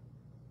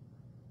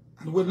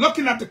 And we're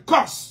looking at the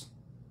cost.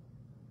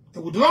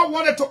 And we do not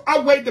want it to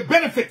outweigh the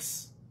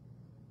benefits.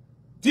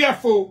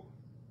 Therefore,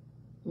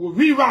 we'll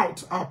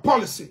reroute our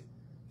policy,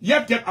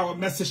 yet get our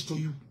message to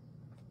you.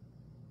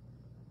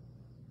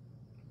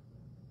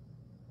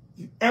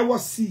 you ever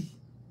see,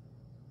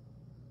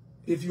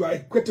 if you are a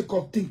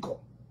critical thinker,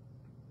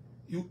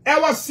 you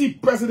ever see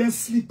president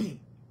sleeping,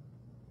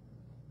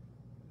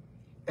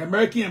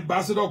 American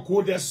ambassador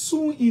go there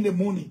soon in the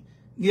morning,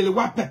 nearly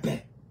what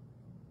pepe.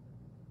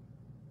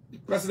 The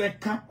president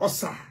come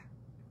outside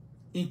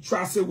in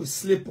trousers with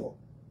slipper,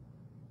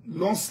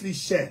 long sleeve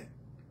shirt,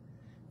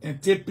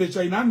 and take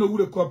picture. You don't know who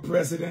they call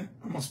president.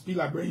 I must speak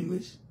Liberian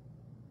English.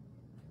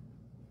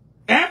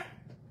 Eh?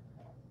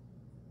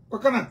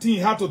 What kind of thing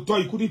you had to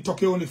talk? You couldn't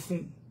talk on the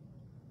phone.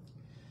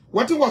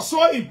 What thing was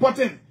so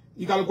important?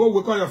 You gotta go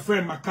wake up your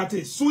friend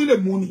Makate soon in the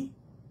morning.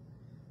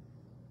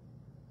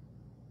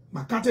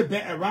 Makate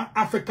been around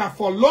Africa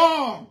for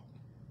long.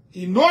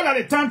 He know that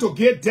the time to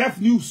get death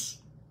news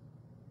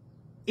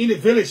in the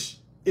village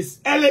is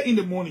early in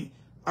the morning.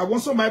 I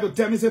want somebody to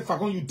tell me, say,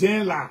 Fagon, you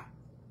damn lie.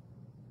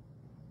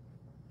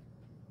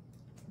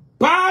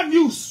 Bad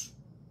news.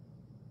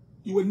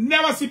 You will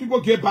never see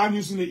people get bad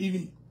news in the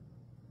evening.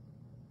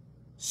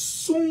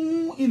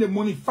 Soon in the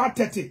morning,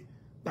 5:30,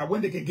 that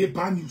when they can get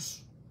bad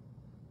news.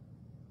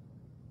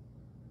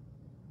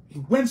 He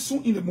went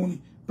soon in the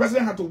morning.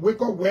 President had to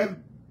wake up well,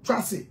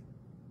 trusty.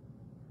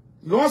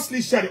 Long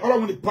sleeve shirt, all I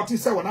want the party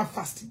said we're not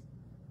fasting.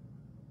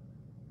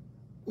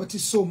 What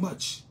is so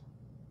much?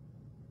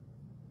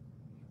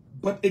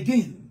 But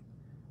again,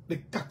 they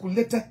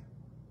calculated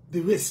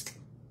the risk.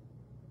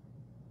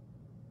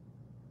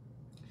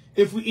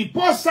 If we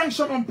impose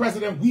sanction on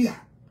President Weah,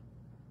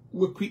 we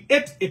will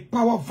create a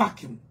power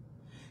vacuum.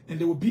 And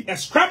there will be a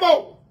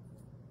scramble.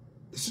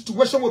 The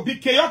situation will be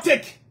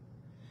chaotic.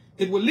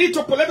 It will lead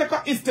to political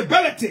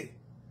instability,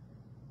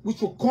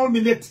 which will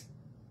culminate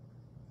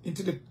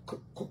into the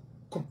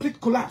complete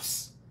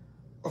collapse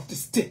of the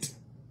state.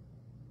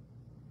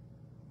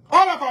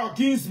 All of our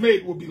gains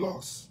made will be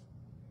lost.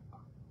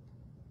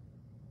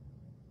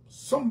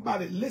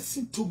 Somebody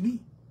listen to me.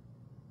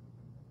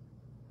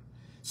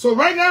 So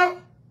right now,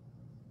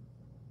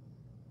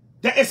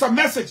 there is a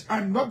message.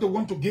 I'm not the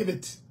one to give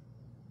it.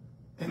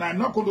 And I'm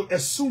not going to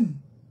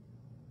assume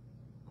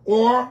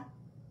or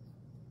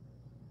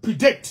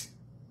predict.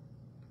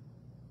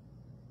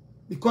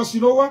 Because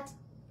you know what?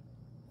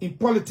 In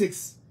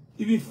politics,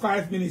 even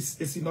 5 minutes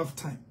is enough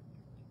time.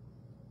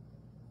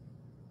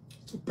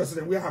 So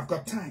President, we have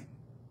got time.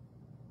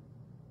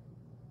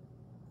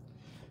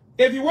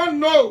 If you want to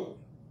know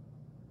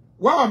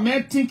what are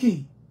men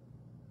thinking,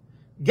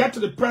 get to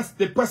the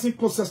person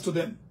closest to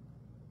them.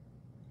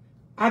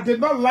 I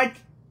like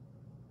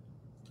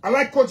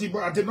Koji,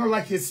 but I did not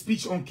like his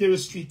speech on Kerry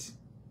Street.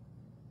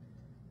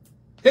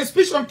 His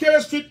speech on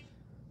Kerry Street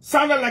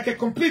sounded like a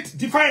complete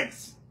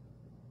defiance.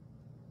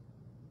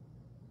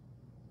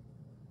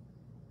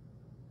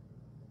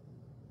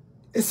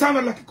 It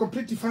sounded like a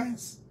complete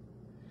defiance.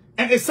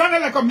 And it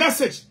sounded like a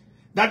message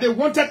that they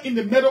wanted in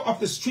the middle of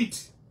the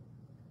street.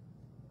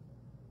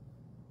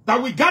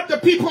 That we got the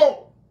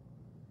people.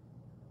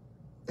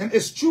 And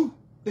it's true,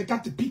 they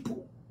got the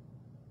people.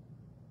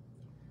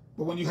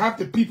 But when you have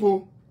the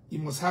people, you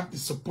must have the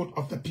support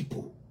of the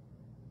people.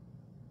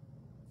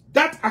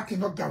 That I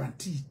cannot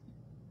guarantee.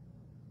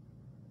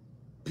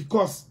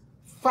 Because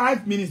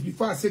 5 minutes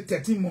before I say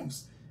 13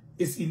 months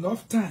is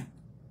enough time.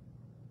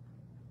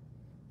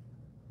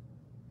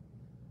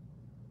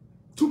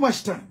 Too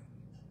much time.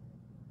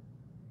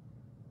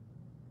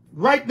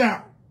 Right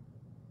now,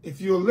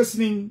 if you're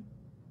listening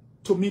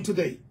to me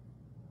today,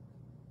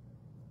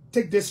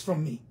 take this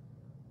from me.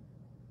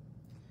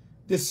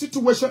 The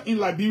situation in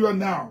Liberia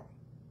now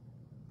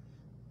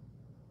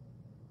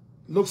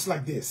looks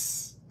like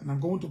this. And I'm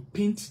going to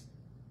paint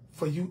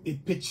for you a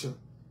picture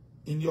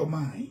in your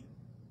mind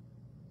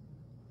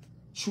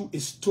through a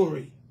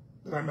story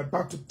that I'm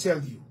about to tell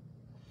you.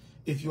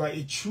 If you are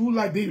a true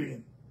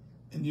Liberian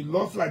and you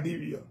love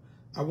Liberia,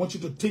 I want you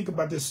to think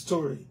about this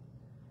story.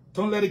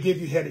 Don't let it give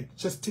you headache.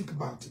 Just think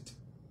about it.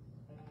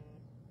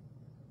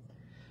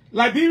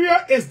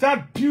 Liberia is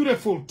that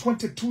beautiful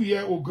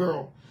 22-year-old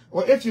girl.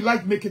 Or if you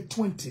like, make it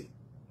 20.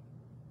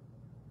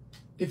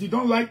 If you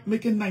don't like,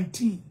 make it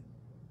 19.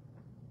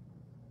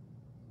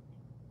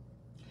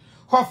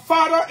 Her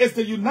father is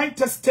the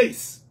United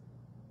States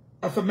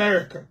of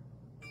America.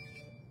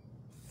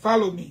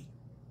 Follow me.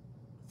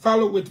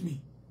 Follow with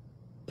me.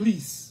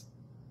 Please.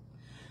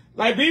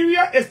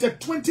 Liberia is the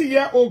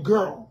 20-year-old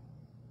girl.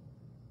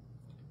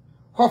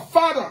 Her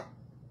father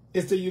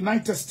is the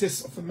United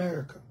States of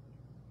America.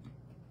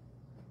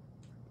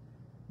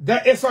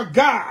 There is a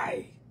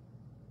guy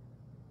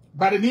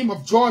by the name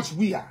of George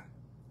Weah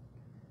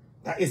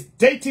that is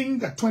dating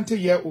the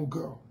 20-year-old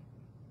girl.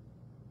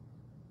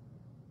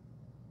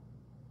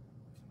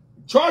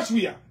 George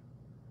Weah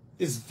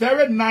is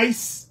very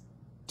nice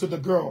to the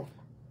girl.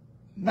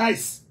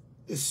 Nice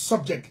is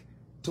subject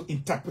to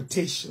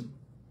interpretation.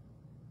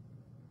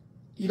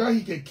 You know,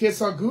 he can kiss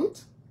her good,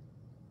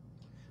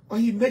 or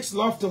he makes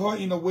love to her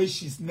in a way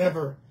she's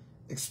never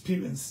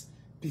experienced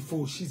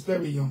before. She's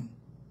very young.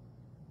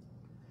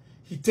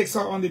 He takes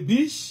her on the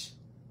beach.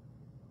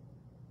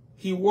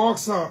 He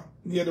walks her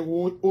near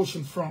the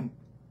ocean front.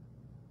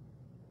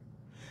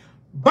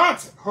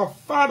 But her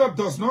father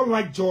does not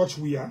like George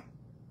Weah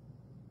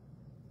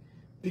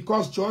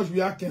because George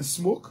Weah can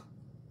smoke,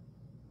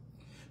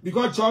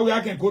 because George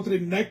Weah can go to the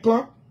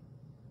nightclub,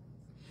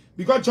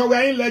 because George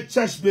Weah ain't let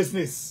church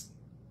business.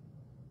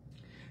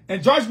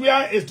 And George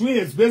Weah is doing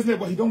his business,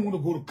 but he don't want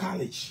to go to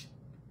college.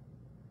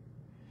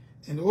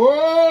 And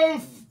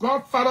oh,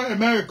 Godfather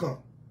America,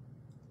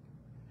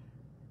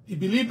 he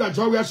believed that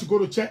George Weah should go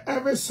to church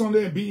every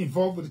Sunday and be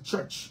involved with the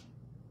church.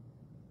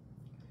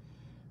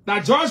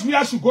 That George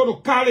Weah should go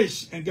to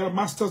college and get a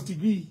master's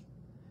degree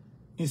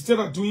instead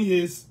of doing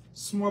his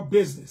small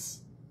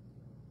business.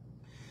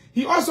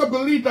 He also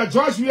believed that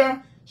George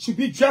Weah should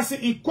be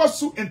dressing in coat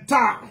suit and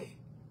tie,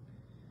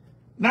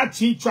 not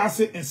jean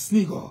trousers and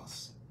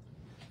sneakers.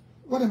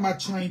 What am I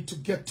trying to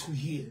get to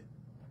here?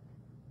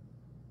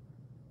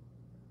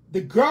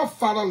 The girl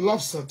father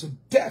loves her to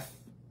death.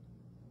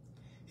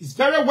 He's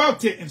very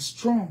wealthy and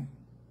strong.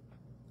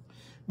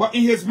 But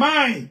in his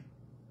mind,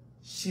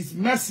 she's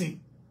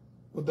messing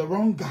with the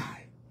wrong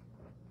guy.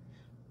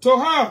 To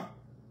her,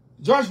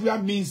 George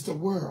Weah means the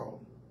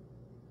world.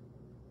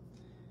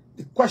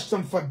 The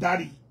question for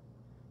daddy,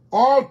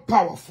 all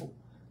powerful,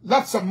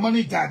 lots of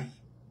money daddy.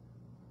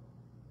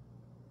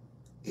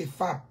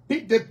 If I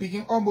beat that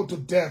picking almost to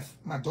death,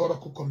 my daughter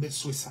could commit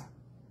suicide.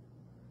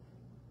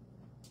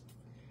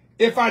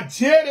 If I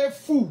jail a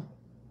fool,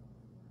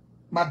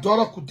 my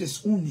daughter could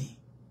disown me.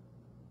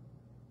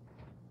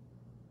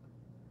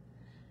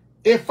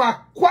 If I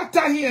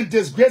quarter him and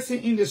disgrace him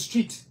in the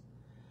street,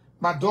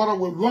 my daughter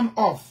will run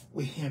off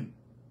with him.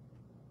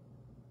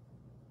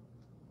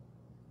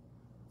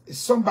 Is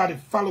somebody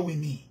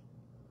following me?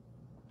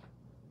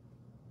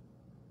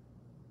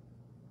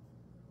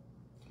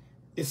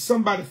 Is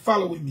somebody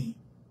following me?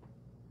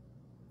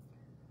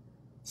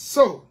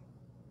 So,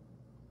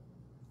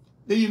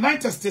 the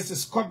United States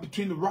is caught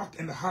between the rock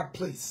and the hard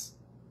place.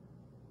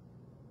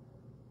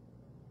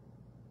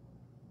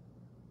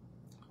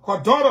 Her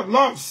daughter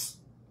loves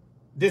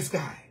this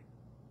guy.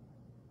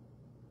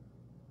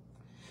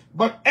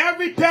 But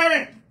every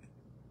parent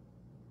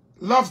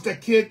loves the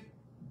kid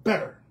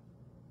better.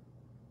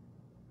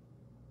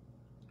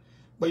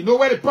 But you know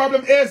where the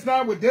problem is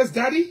now with this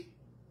daddy?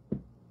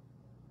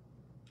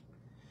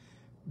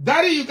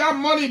 Daddy, you got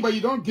money, but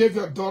you don't give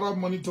your daughter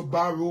money to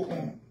buy roll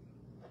on.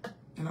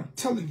 And I'm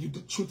telling you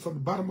the truth from the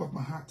bottom of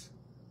my heart.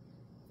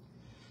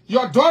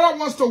 Your daughter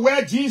wants to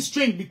wear jean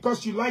string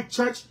because you like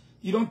church.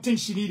 You don't think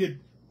she needs it.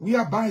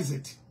 Weah buys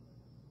it.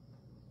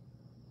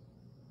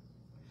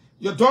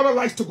 Your daughter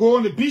likes to go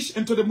on the beach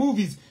and to the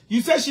movies.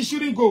 You said she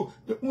shouldn't go.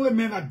 The only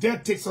man that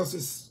dad takes us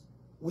is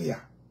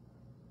Weah.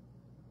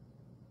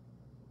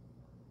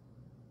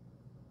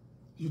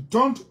 You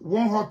don't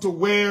want her to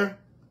wear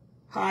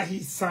high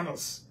heel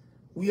sandals.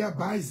 Weah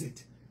buys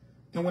it.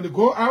 And when they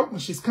go out, when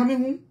she's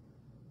coming home,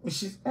 when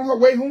she's on her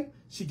way home,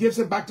 she gives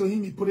it back to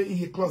him. He put it in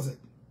his closet.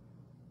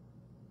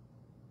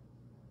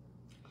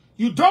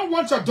 You don't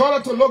want your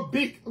daughter to look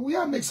big.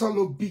 Weah makes her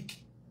look big.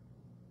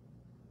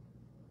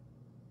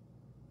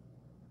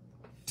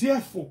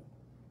 Therefore,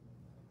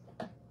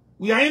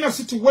 we are in a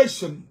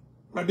situation,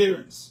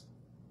 Liberians.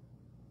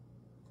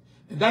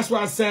 And that's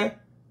why I said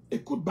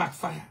it could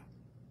backfire.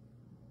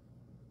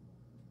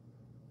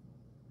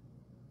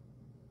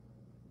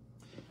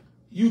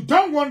 You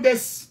don't want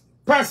this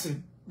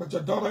person, but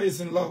your daughter is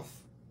in love.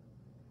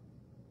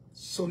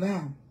 So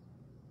now,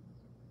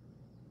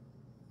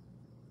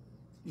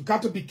 you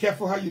got to be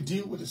careful how you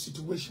deal with the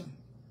situation.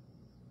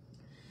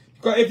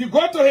 Because if you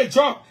go to her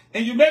job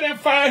and you made them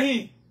fire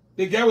him,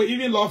 the girl will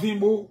even love him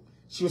more.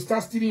 She will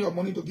start stealing your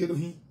money to give to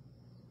him.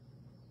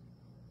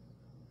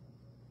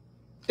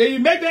 If you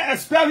make them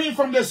expel him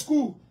from the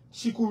school,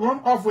 she could run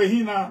off with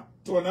him now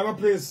to another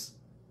place,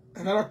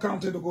 another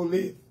country to go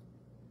live.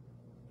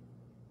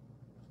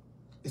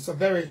 It's a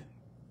very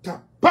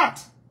tough.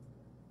 But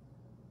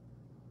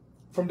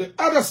from the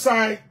other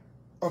side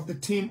of the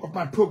team of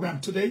my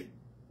program today,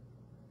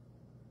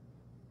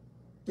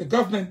 the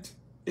government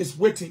is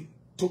waiting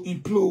to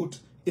implode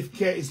if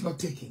care is not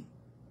taken.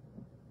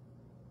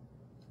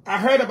 I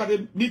heard about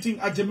the meeting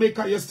at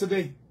Jamaica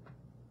yesterday.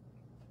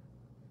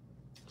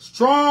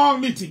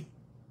 Strong meeting.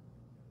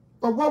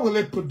 But what will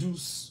it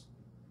produce?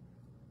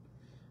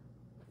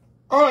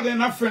 All of them are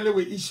not friendly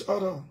with each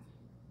other.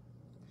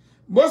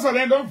 Most of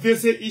them don't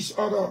visit each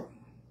other.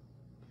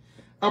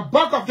 A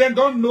bulk of them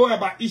don't know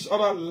about each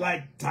other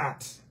like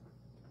that.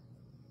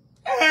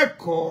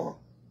 Echo.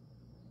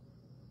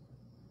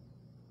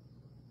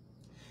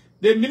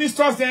 The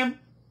ministers then,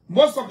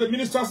 most of the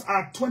ministers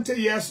are 20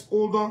 years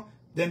older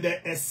than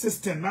the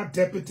assistant, not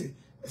deputy,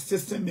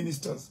 assistant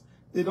ministers.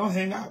 They don't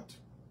hang out.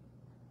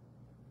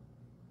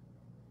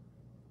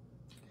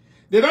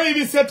 They don't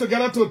even sit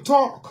together to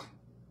talk.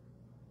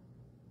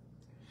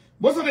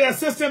 Most of the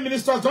assistant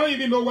ministers don't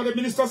even know what the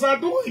ministers are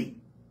doing.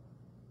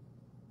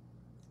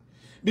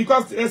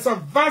 Because there's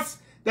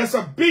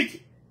a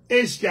big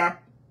age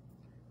gap,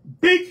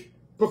 big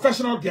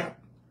professional gap,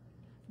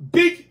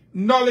 big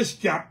knowledge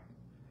gap,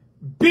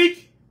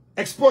 big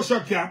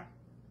exposure gap,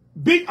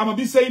 big, I'm going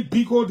to be saying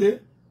big all day,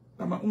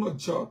 that's my own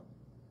job.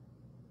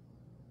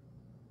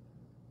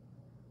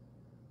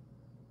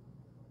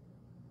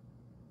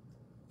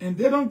 And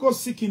they don't go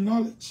seeking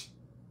knowledge.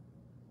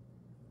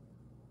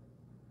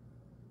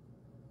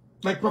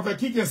 Like Prophet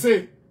Key can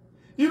say,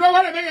 you know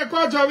what they make a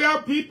call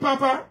Jovial Big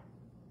Papa?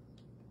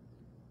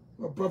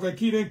 Well, Prophet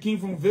Key then came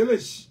from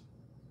village.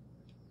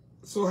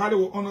 So how they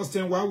will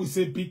understand why we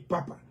say Big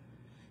Papa?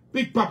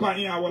 Big Papa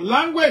in our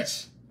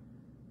language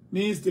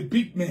means the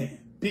big man,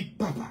 Big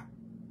Papa.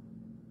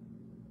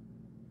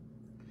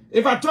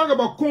 If I talk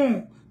about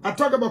Kong, I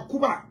talk about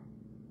Kuba.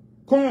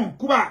 Kong,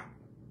 Kuba.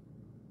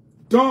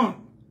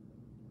 Don.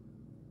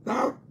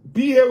 Now,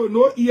 be here with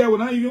no ear will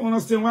not even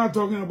understand what I'm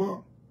talking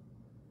about.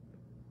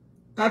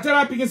 I tell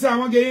that people say I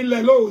want to get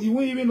in low, he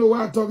won't even know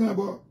what I'm talking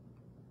about.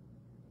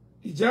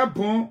 He just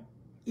born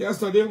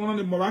yesterday on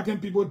the Moroccan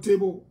people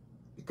table.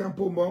 You can't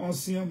put more on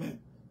CM, man.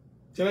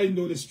 Tell you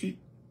know the street.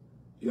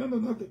 You don't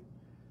know nothing.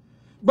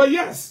 But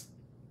yes,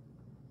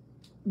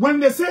 when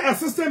they say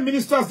assistant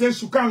ministers, then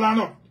you can't line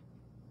up.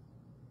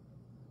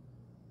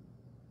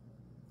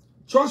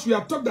 Church, we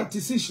have took that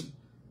decision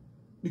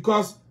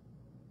because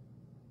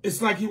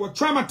it's like he was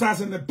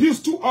traumatized and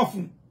abused too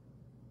often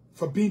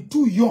for being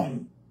too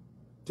young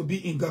to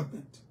be in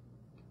government.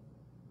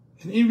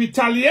 And in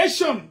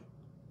retaliation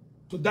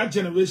to that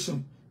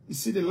generation, you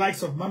see the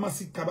likes of Mama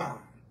Sikaba,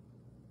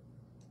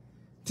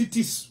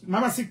 Titi,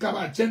 Mama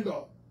Sikaba,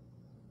 Gender,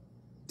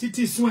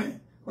 Titi Swain.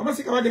 Mama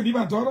Sikaba can be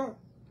my daughter.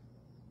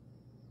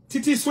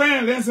 Titi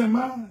Swain, Lens and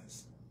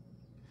Mars.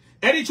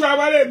 Eddie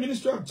Traore,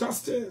 Minister of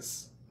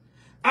Justice.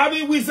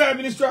 Abby Wizard,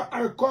 Minister of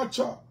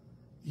Agriculture.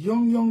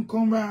 Young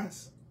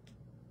comrades.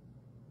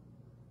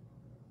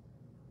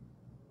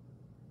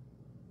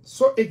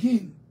 So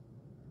again,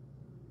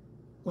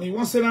 when you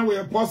want to sit down with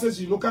your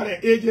bosses, you look at their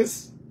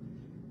ages,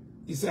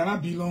 you say, I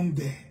don't belong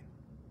there.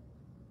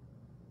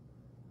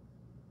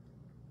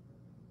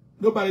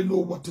 Nobody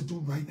knows what to do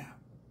right now.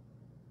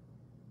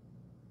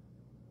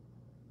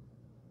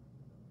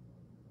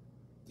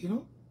 You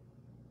know?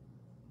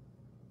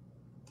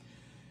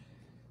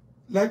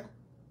 Like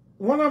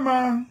one of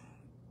my,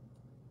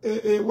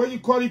 what you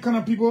call it kind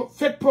of people,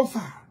 fake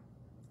profile.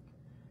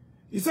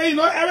 He say you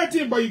know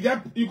everything, but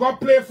you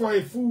got play for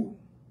a fool.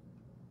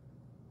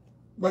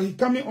 But he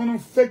coming on a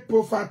fake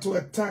profile to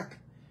attack.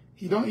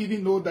 He don't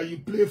even know that you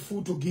play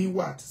fool to gain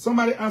what?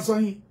 Somebody answer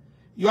him.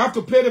 You have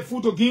to play the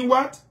fool to gain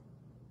what?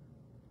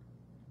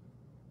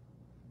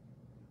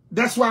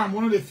 That's why I'm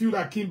one of the few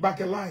that came back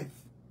alive.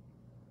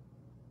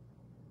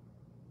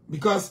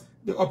 Because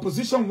the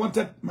opposition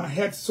wanted my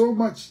head so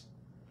much.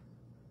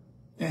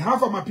 And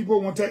half of my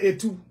people wanted it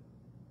too.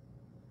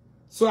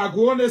 So I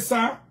go on the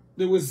side,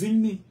 they will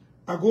zing me.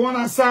 I go on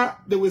the side,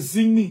 they will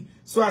zing me.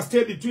 So I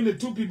stay between the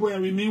two people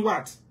and remain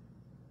what?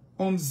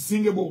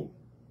 Unzingable.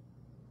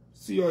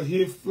 See your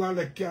hair fly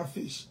like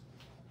catfish.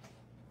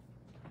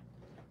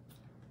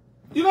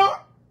 You know,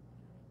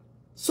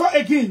 so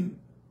again,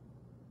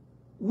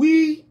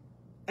 we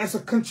as a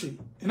country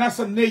and as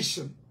a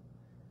nation,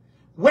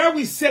 where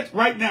we sit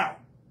right now,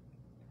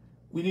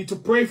 we need to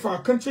pray for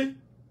our country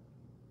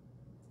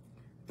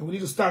and we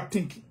need to start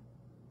thinking.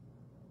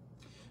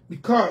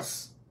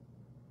 Because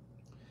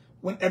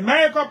when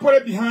America put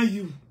it behind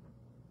you,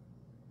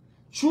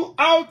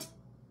 throughout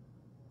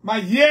my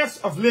years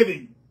of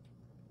living,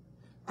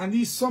 I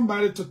need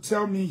somebody to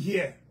tell me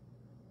here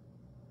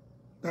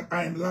that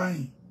I am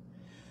lying.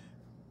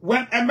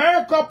 When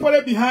America put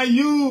it behind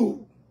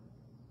you,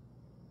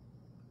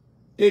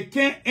 it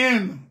can't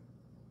end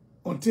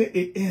until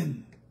it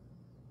ends.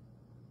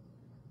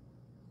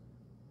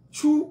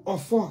 True or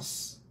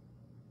false?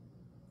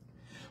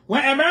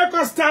 When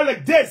America starts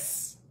like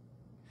this,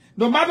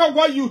 no matter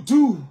what you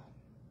do,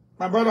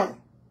 my brother,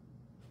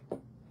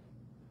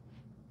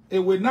 it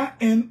will not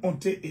end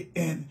until it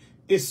ends.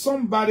 Is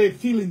somebody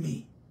feeling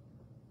me?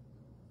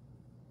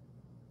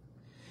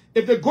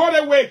 If they go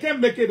that way, it can't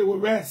make it, they will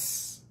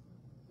rest.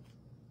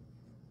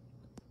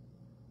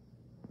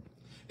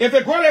 If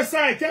they go that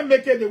side, it can't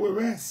make it, they will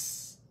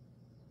rest.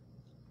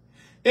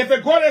 If they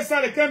go that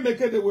side, they can't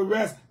make it, they will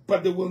rest.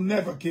 But they will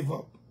never give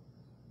up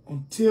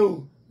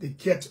until they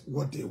get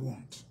what they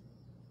want.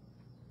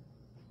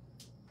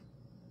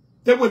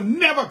 They will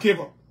never give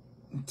up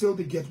until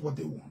they get what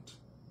they want.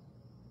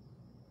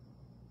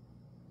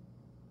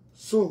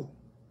 So,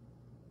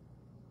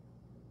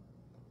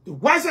 the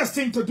wisest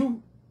thing to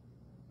do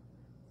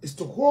is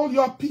to hold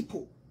your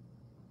people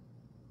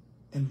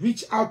and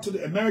reach out to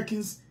the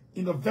Americans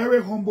in a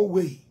very humble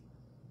way.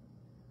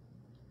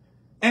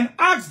 And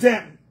ask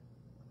them,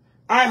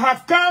 I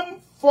have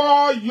come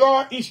for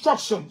your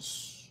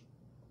instructions.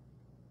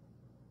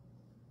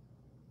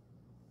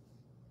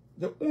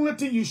 The only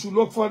thing you should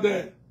look for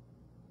there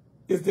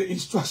is the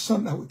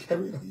instruction that will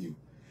carry on you.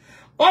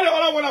 All the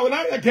other one that will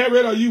not get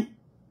rid of you,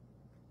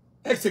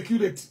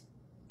 execute it.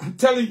 I'm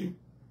telling you.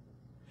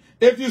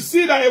 If you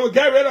see that it will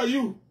get rid of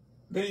you,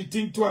 then you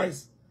think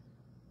twice.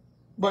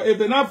 But if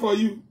they're not for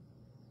you,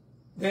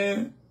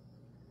 then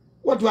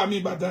what do I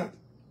mean by that?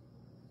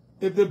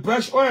 If they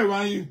brush oil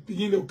around you,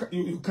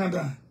 you can't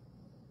die.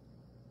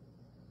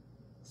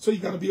 So you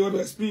got to be able to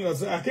explain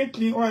yourself. I can't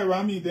clean oil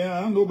around me, then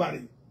I don't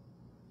nobody.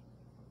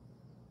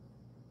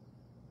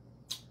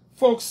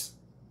 Folks,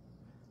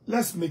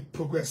 let's make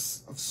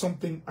progress of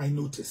something I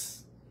noticed.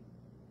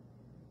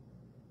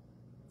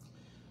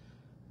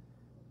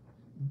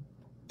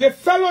 The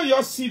fellow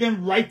you see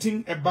them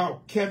writing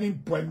about Kevin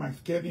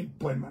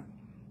Boyman.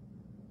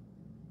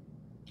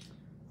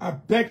 I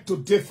beg to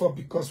differ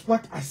because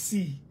what I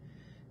see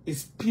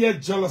is pure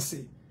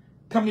jealousy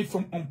coming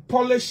from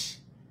unpolished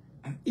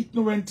and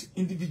ignorant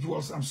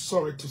individuals, I'm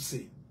sorry to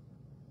say.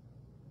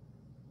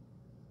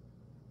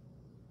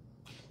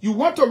 You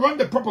want to run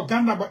the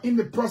propaganda, but in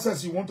the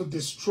process you want to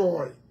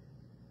destroy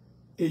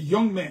a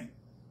young man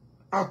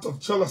out of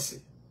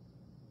jealousy.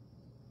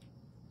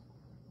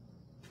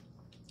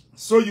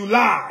 So you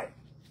lie.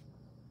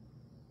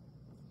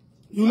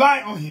 You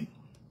lie on him.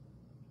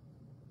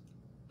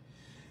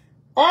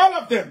 All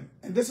of them,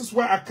 and this is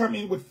where I come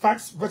in with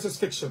facts versus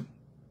fiction.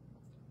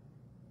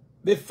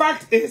 The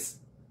fact is,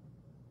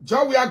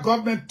 Jawia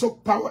government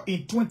took power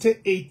in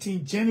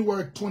 2018,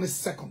 January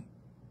 22nd.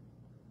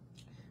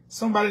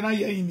 Somebody not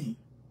hearing me.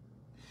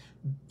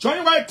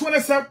 January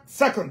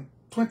 22nd,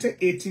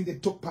 2018, they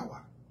took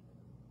power.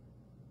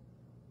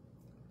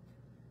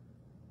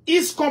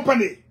 East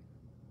Company,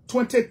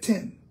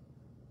 2010.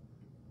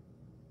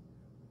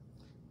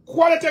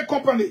 Quality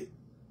Company,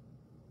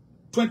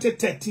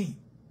 2013.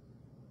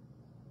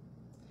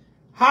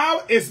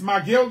 How is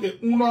Miguel the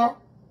owner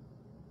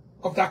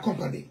of that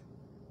company?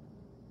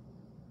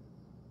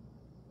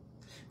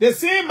 The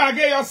same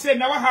Miguel said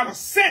never had a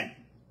cent,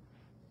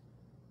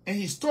 and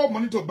he stole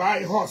money to buy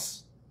a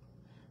horse.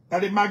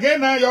 That the Miguel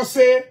now you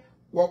say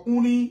were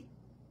only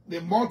the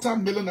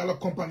multi-million-dollar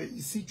company.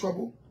 You see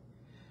trouble?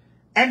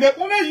 And they're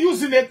only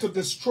using it to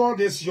destroy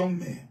this young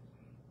man.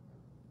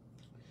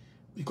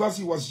 Because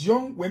he was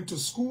young, went to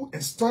school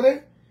and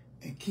studied,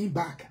 and came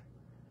back.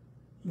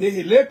 The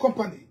Hele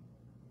company.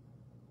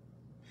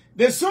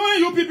 There's so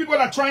many UP people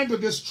that are trying to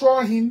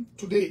destroy him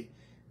today.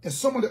 And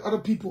some of the other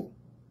people,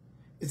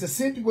 it's the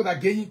same people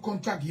that gave him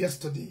contract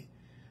yesterday.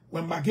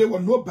 When Miguel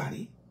was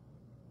nobody.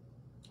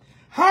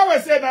 How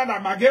is it now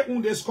that Miguel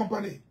owned this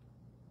company?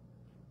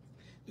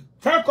 The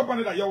first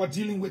company that you were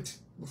dealing with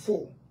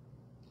before.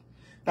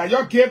 That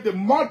you gave the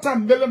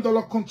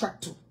multi-million-dollar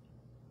contract to.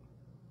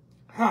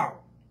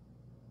 How?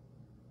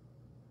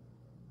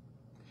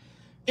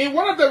 In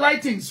one of the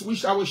writings,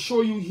 which I will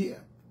show you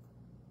here.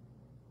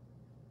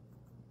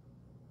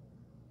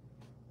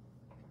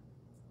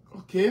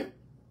 Okay.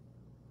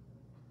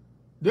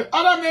 The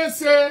other man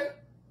say,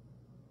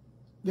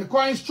 the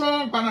coin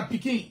strong, but not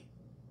picking.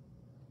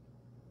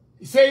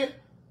 He say,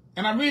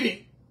 and I'm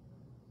reading,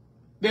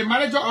 the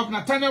manager of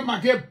Nathaniel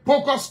Miguel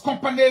bogus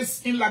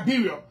companies in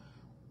Liberia,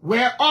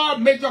 where all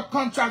major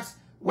contracts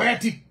were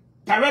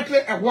directly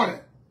awarded.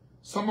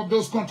 Some of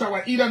those contracts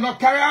were either not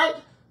carried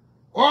out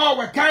or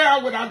were carried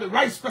out without the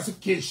right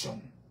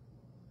specification.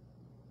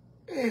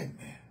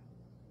 Amen.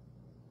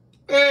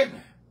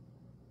 Amen.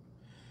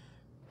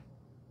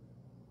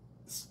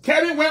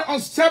 Kevin went on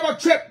several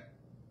trips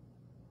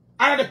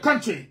out of the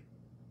country.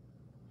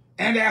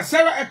 And there are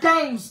several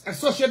accounts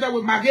associated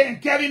with Miguel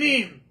and Kevin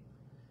in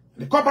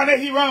the company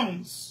he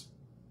runs.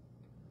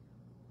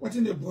 What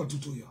in the boy do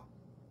to you?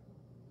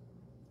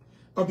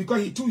 Or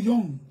because he's too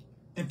young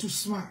and too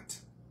smart.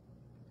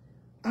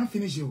 I'm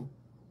finished you.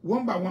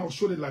 One by one, I'll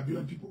show the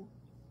Liberian people.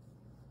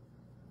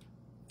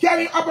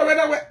 Kevin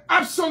operated with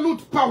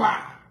absolute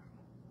power.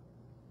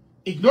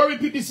 Ignoring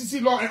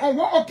PPCC law, and on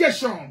one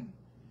occasion,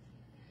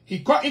 he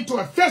got into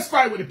a fist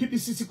fight with the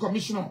PPCC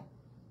commissioner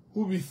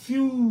who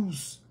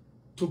refused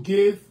to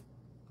give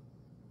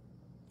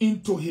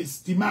into his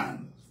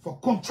demand for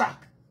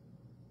contract.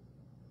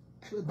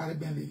 Everybody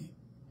believe.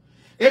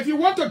 If you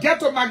want to get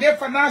to Miguel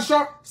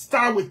Financial,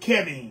 start with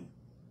Kevin.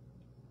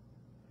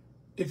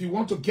 If you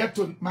want to get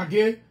to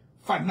Miguel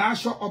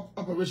Financial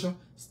operation,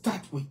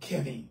 start with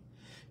Kevin.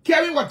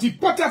 Kevin was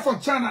deported from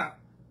China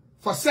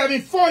for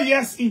serving 4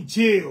 years in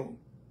jail.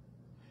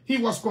 He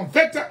was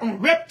convicted on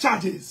rape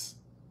charges.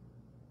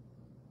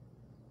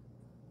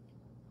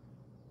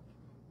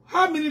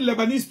 How many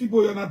Lebanese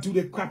people you're not do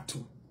the crap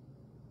to?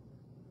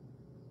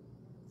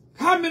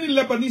 How many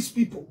Lebanese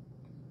people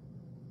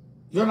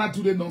you're not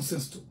do the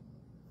nonsense to?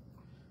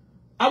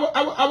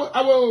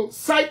 I will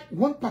cite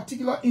one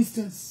particular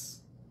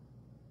instance.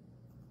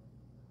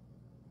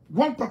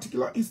 One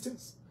particular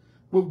instance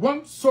with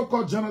one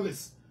so-called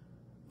journalist.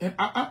 And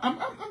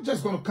I'm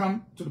just going to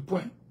come to the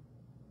point.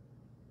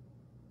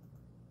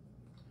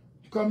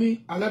 Because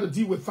me, I let to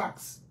deal with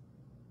facts.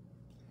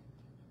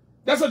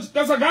 There's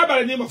a guy by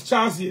the name of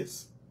Charles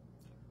Years.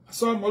 I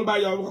saw him all by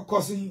your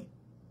cousin.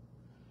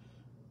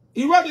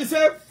 He wrote, he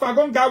said,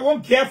 Fagon got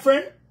one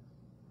girlfriend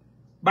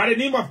by the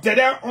name of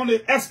Dede on the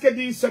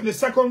SKD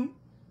 72nd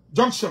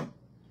Junction.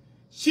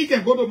 She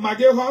can go to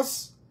Miguel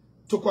house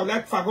to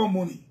collect Fagon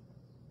money.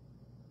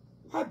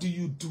 Why do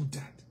you do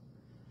that?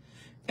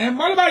 And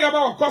Molba Yoba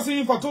was causing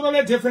him for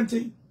totally different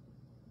thing.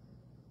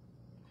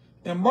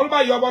 And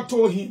Molba Yoba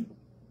told him,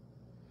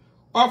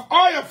 of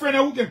all your friends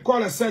who can call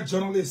themselves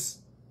journalists,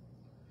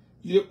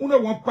 you're the only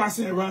one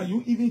passing around,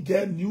 you even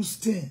get news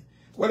thing.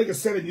 What they can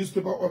sell the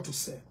newspaper or to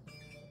sell.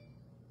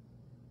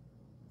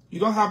 You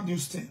don't have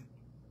newsstand.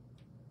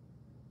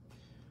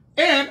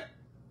 And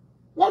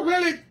what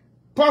really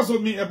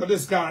puzzled me about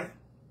this guy,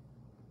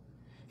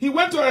 he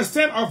went to an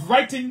extent of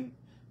writing,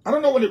 I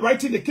don't know what the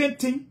writing, the can't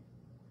think.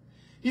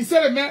 He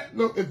said, man,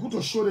 look, it's good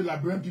to show the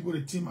Liberian people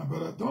the team, my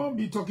brother. Don't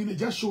be talking,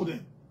 just show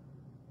them.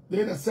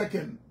 Then a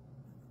second,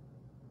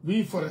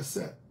 read for the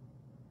set.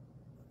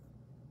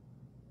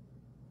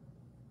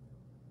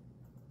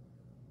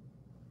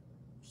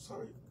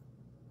 Sorry.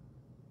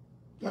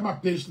 Let my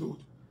page load.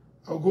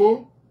 I'll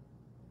go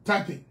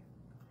typing.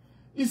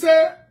 He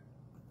said,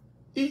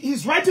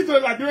 he's writing to the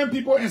Liberian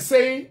people and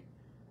saying,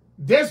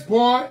 this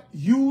boy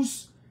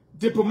used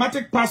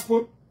diplomatic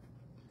passport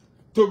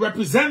to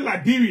represent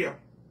Liberia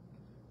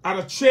at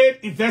a trade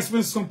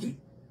investment something.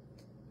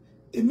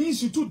 It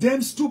means you're too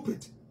damn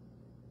stupid.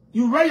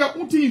 You write your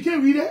own thing, you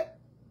can't read it.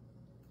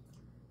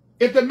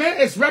 If the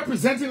man is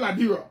representing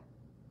Liberia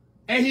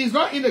and he's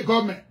not in the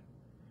government,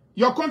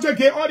 your country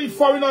get all the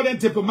foreigner and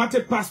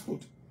diplomatic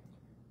passport.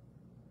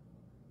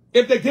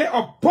 If they get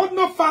a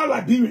bona fide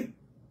Liberian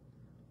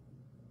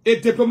a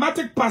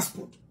diplomatic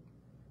passport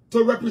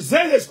to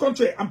represent his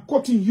country, I'm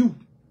quoting you.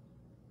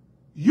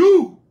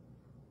 You,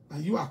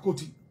 and you are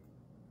quoting.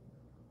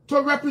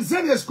 To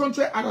represent his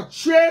country at a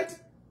trade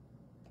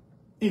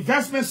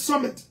investment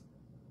summit.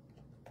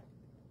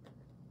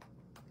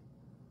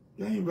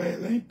 Let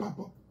him pop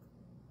up.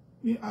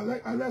 I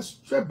like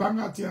straight bang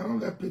out here. I don't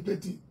like play.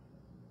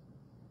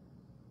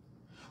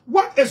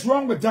 What is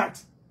wrong with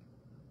that?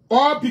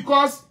 Or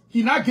because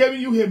he not giving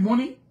you his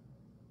money?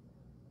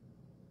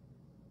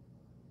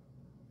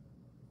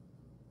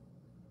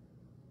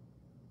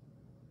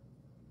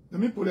 Let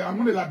me put it. I'm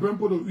going to Liberian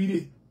people to read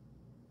it.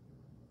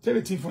 Tell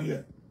the team from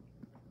here.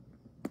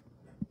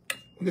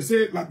 When they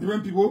say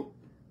Liberian people,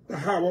 that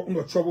have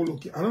under trouble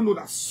looking. I don't know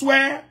that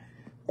swear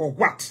or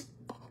what.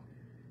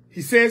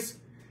 He says,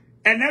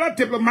 another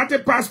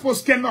diplomatic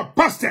passport cannot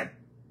busted.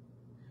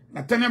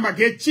 Nathaniel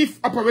Magay, Chief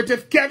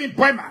Operative Kevin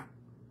Poima,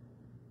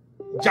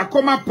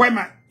 Jacoma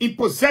Poima, in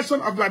possession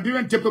of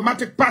Liberian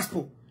diplomatic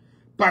passport,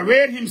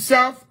 parade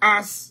himself,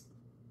 as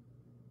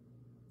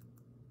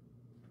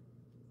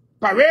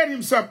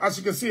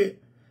you can see,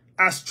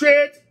 as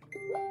trade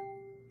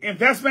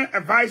investment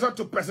advisor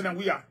to President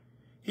Weah.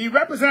 He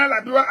represented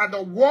Liberia at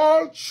the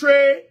World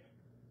Trade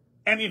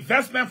and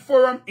Investment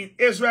Forum in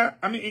Asia,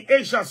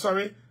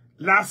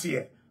 last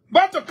year.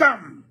 But to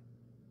come,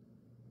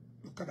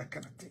 look at that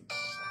kind of thing.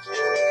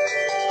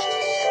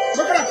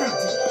 Look at that kind of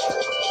thing.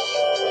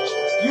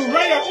 You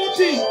write your own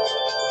thing.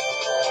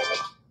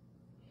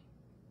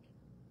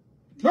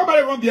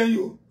 Nobody run behind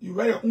you. You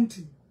write your own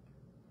thing.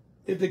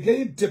 If they get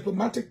a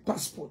diplomatic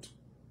passport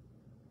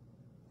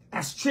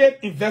as trade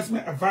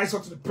investment advisor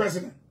to the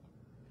president,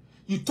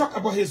 you talk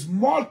about his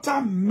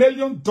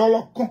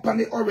multi-million-dollar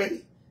company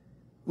already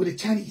with the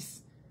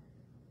Chinese.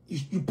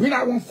 You bring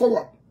that one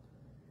forward.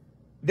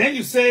 Then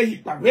you say he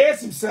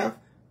parades himself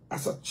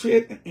as a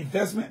trade and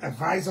investment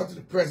advisor to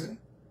the president.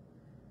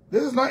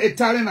 This is not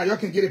Italian that you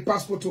can get a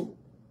passport to.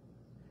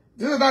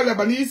 This is not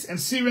Lebanese and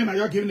Syrian that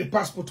you're giving a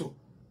passport to.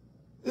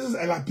 This is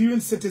a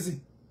Liberian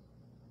citizen.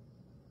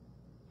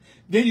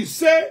 Then you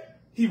say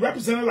he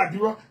represented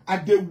Liberia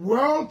at the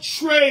World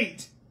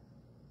Trade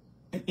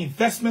and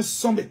Investment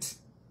Summit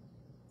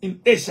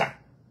in Asia.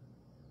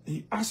 And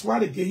you ask why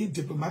they gave him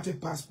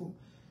diplomatic passport.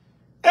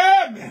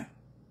 Amen.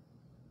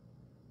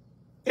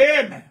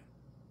 Amen.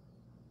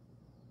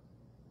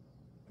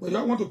 Well,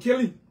 y'all want to kill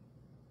him.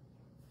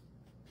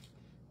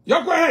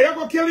 Y'all go ahead, y'all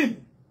go kill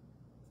him.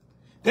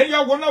 Then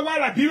y'all wonder why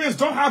Liberians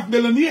don't have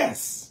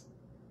millionaires.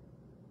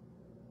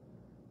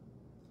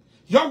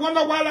 Y'all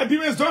wonder why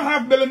Liberians don't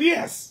have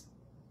millionaires.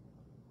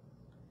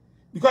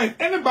 Because if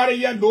anybody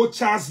here knows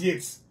Charles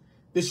Yates,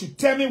 they should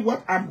tell me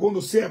what I'm going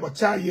to say about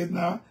Charles Yates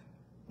now.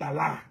 That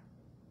lie.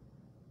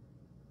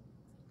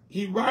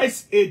 He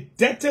writes a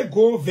dirty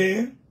gold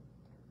vein,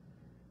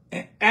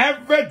 and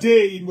every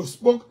day he must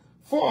smoke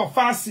 4 or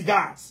 5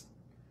 cigars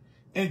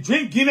and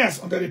drink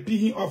Guinness until they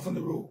pee him off on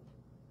the road.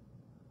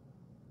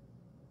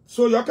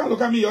 So y'all can look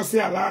at me, y'all say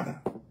a lie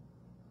now.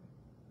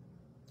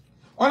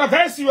 On a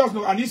very serious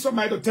note, I need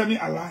somebody to tell me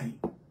I'm lying.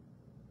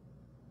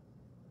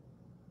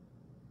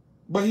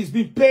 But he's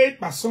been paid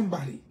by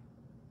somebody.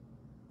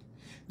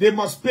 They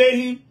must pay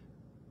him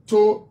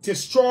to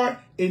destroy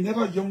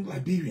another young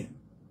Liberian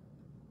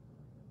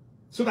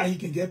so that he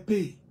can get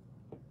paid.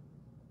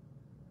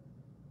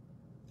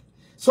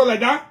 So like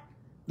that,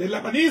 the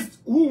Lebanese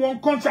who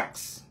want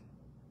contracts,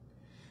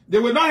 they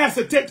will not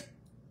hesitate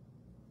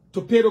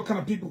to pay those kind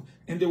of people.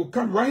 And they will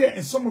come right here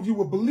and some of you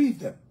will believe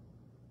them.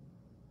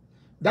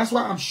 That's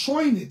why I'm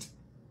showing it,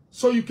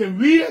 so you can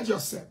read it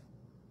yourself.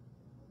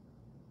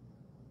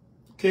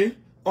 Okay?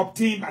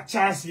 Obtained by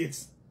Charles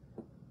Yates.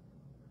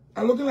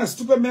 I'm looking like a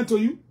stupid man to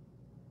you.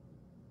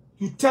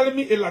 You telling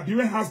me a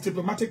Liberian has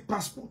diplomatic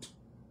passport.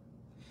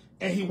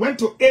 And he went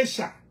to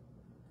Asia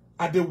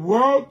at the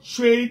World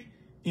Trade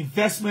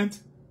Investment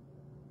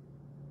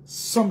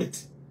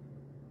Summit.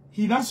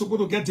 He not supposed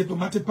to get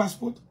diplomatic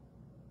passport?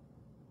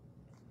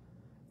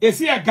 Is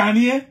he a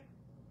Ghanaian?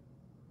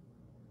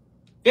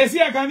 Is he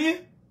a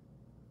Ghanaian?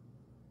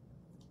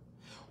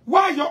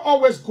 Why you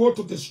always go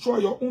to destroy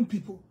your own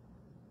people?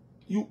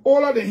 You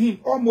older than him,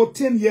 almost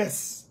 10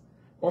 years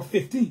or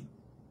 15.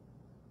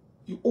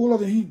 You older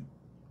than him.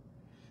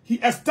 He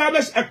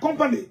established a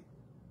company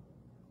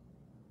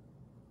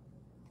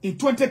in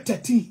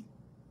 2013.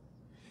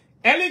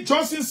 Ellen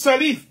Johnson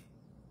Sirleaf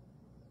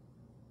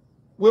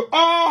will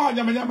all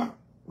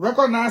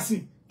recognize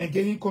him and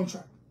get him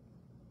contract.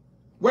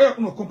 Where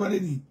you company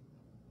him?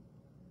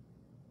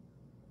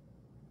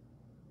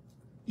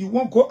 You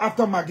won't go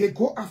after Magay,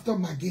 go after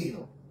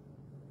Magay.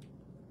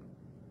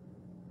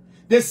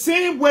 The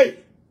same way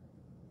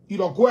you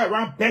don't go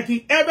around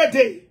begging every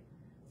day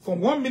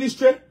from one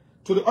ministry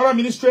to the other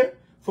ministry,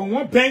 from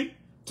one bank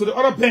to the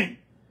other bank.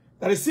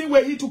 That the same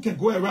way he too can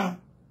go around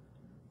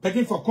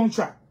begging for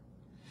contract.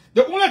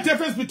 The only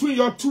difference between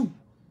your two,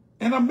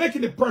 and I'm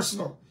making it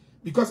personal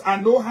because I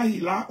know how he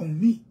lied on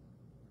me.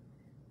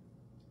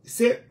 He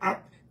said,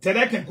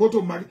 Dada can go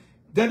to Magay.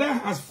 Dada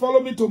has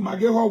followed me to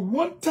Magay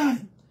one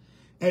time.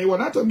 And it was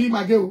not to me,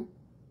 Magay.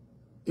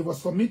 It was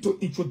for me to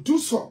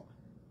introduce her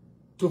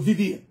to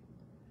Vivian.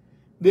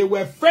 They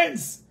were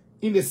friends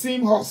in the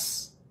same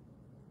house.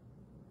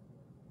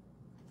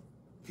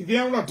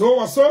 Vivian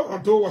was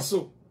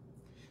so.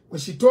 When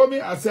she told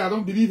me, I said, I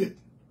don't believe it.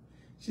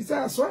 She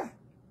said, that's right.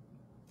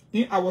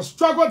 In our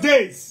struggle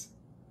days.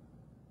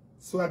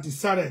 So I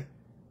decided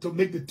to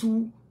make the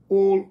two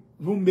old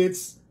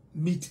roommates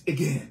meet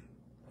again.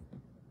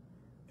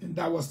 And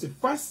that was the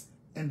first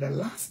and the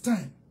last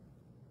time.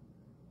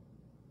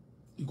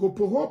 You go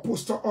put her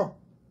poster up.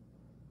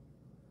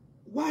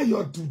 Why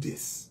you do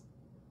this?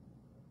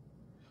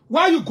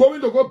 Why you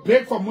going to go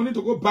beg for money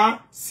to go buy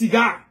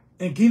cigar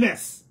and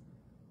Guinness?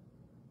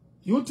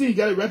 You think you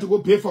get it right to go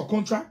pay for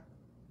contract?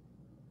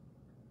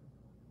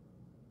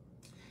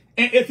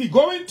 And if you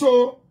going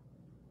to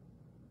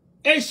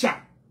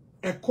Asia,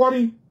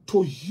 according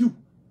to you,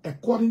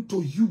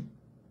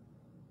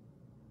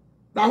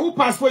 now who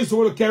passport is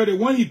supposed to carry? The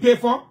one he pay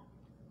for?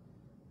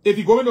 If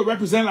he going to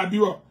represent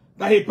Liberia,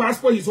 that his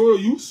passport is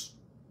supposed to use?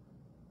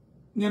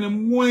 Why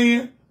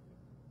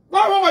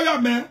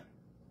you man?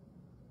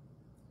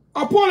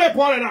 I pull it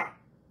out.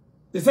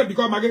 They said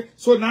because Magay,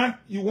 so now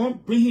you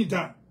won't bring him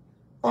down.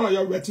 All of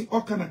you writing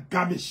all kind of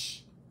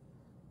garbage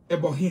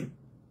about him.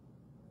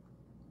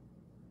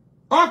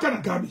 All kind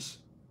of garbage.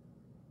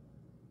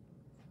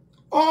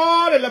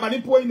 All the Lebanese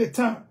people in the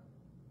town.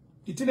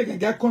 You think they can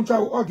get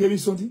contract or giving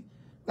something?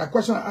 That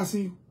question I'm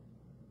asking you.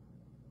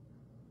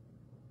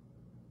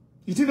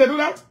 You think they do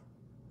that?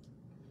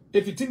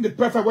 If you think the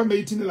perfect, when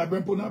you think the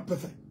Liberian people not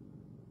perfect?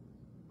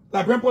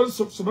 Liberian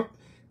people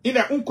in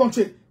their own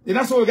country, they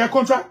not supposed to get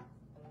contract?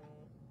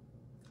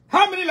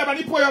 How many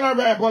Lebanese people are not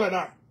ready about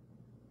that?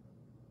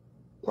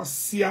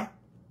 Kwasia.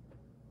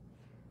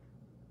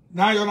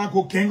 Now you're not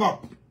go king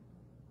up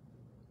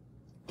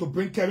to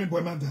bring Kevin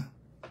Boyman down.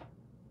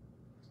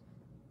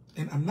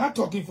 And I'm not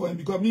talking for him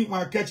because me,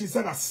 when I catch him,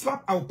 said I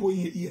slap, I'll put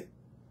in your ear.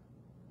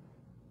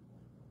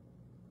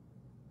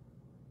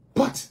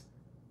 But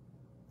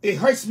it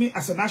hurts me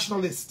as a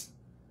nationalist.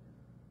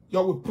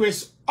 You will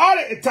praise all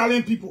the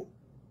Italian people,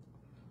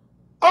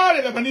 all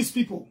the Lebanese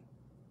people.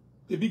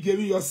 They be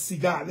giving you a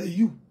cigar, they're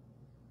you.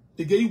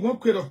 They give you one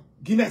crate of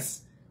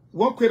Guinness,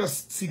 one crate of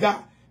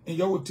cigar, and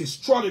you will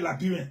destroy the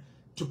Liberian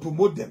to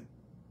promote them.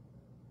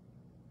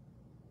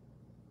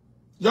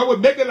 You will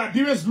make the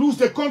Liberians lose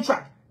their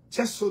contract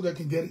just so they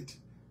can get it.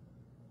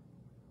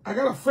 I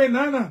got a friend,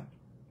 Nana.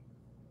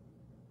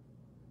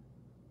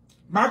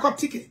 Mark up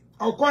ticket.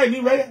 I'll call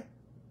him right here.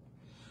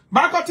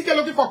 Mark up ticket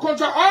looking for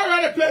contract all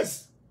around the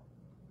place.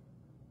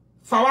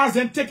 Fawaz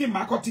then taking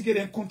mark up ticket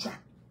and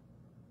contract.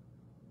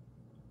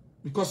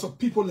 Because of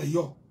people like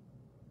you.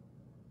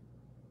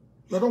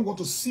 You don't want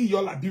to see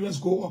your Liberians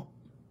go up.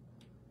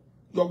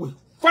 You will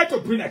fight to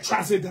bring a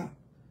transit down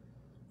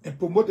and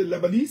promote the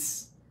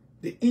Lebanese,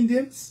 the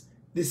Indians,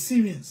 the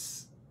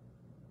Syrians.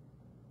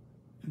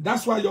 And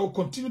that's why you will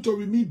continue to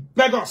remain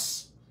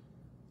beggars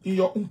in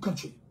your own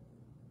country.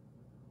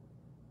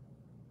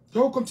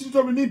 You will continue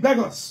to remain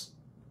beggars.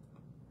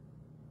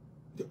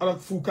 The other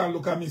fool can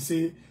look at me and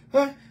say,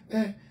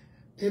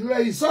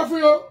 he's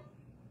suffering.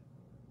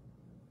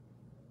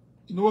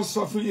 You know what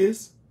suffering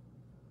is?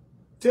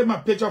 Take my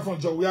picture from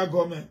Jowea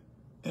government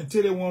and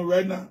tell them one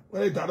right now,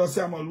 where the doctor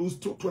say I'm going to lose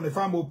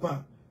 25 more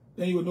pounds.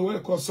 Then you will know what they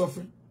call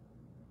suffering.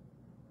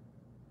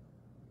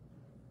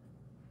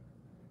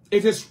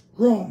 It is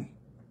wrong.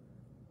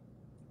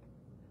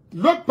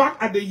 Look back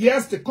at the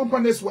years the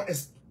companies were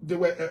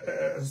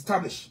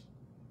established.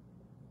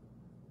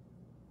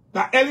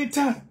 That early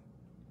time.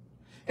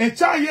 And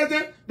child here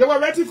then, they were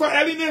ready for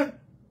early name.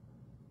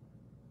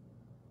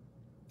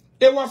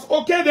 It was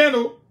okay then,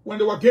 though, when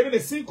they were getting the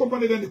same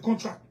company then the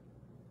contract.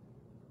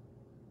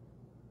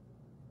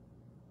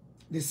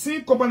 The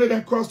same company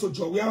then crossed to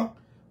Jowea,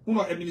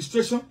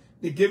 administration,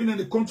 they gave them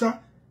the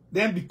contract.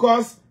 Then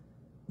because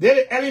they're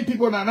the early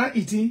people that are not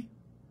eating,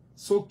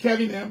 so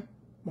Kevin them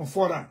more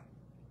further.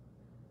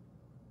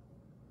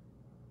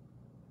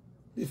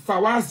 The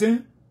Fawaz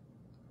then,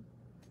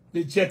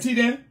 the Jetty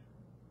then,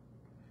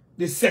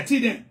 they settle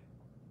them,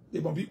 they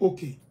won't be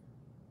okay.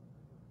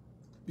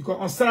 Because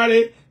on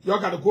Saturday, y'all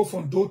got to go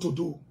from door to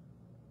door.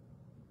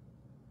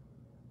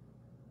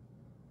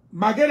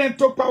 Maggie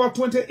took power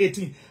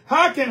 2018.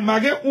 How can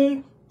Maggie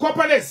own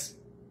companies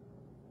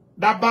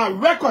that by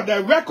record,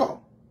 their record?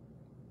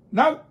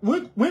 Now,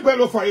 we're going to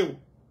look for it.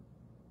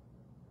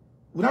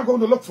 We're not going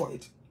to look for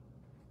it.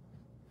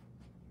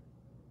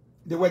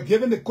 They were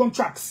given the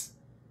contracts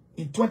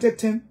in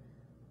 2010,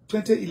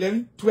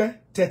 2011, 12,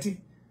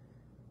 13,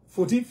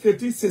 14,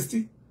 15,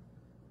 16.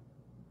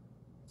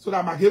 So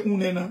that Maggie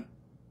own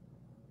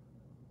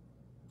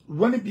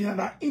running behind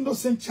that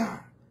innocent child.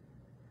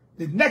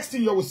 The next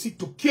thing you will seek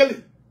to kill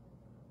him,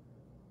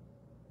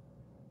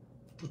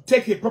 to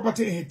take his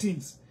property and his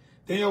things.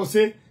 Then you will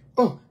say,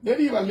 oh,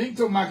 maybe you are linked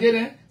to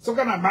Magere, some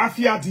kind of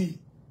mafia deal.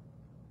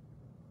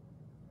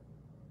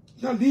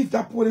 You leave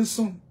that poor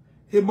son.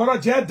 His mother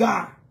just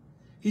died.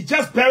 He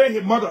just buried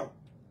his mother.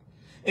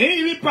 And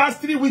even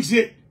past 3 weeks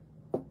yet.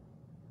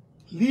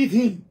 Leave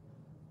him.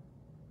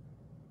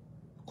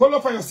 Call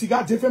up for your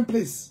cigar, different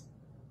place.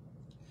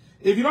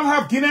 If you don't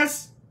have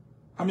Guinness,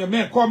 I'm your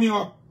man, call me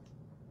up.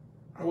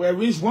 I will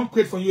arrange 1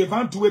 crate for you. If I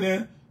don't do it,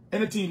 then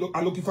anything you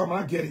are looking for, I'm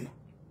not getting it.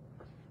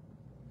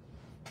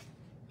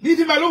 Leave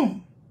him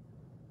alone.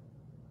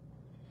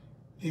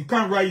 You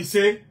can't write, you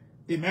say,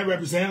 a man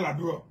representing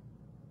Liberia.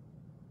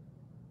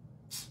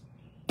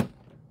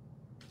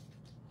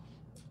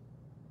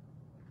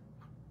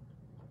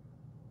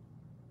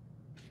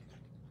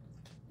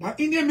 Now,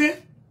 Indian men,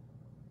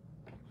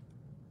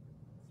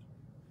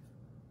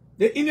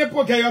 the Indian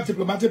people get your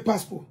diplomatic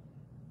passport.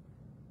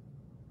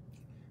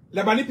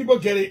 Lebanese people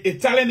get it.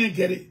 Italian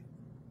get it.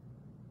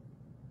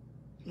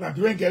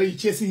 Liberian get it. You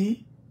chasing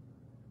him.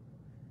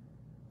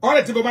 All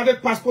the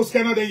diplomatic passports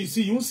cannot. Then you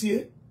see, you don't see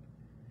it.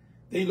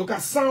 Then you look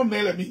at some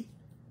mail at me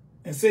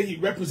and say he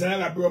represented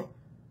Liberia.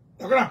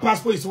 That kind of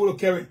passport is supposed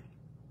to carry.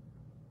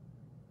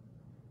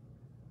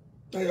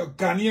 That your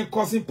Ghanaian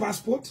cousin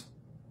passport.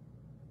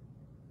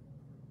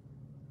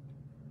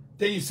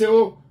 Then you say,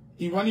 oh,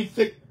 he running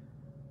fake.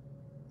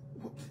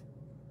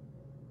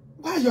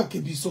 Why you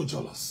can be so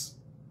jealous?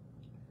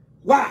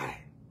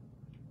 Why?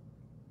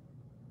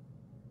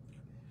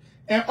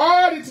 And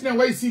all the things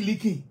where you see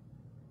leaking,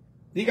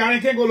 the guy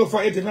can't go look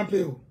for a different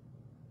place.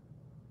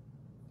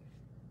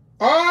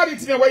 All the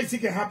things where you see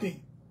can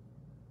happen.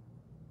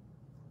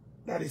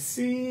 That is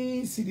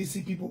seeing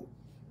CDC people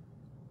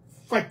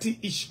fighting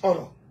each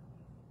other.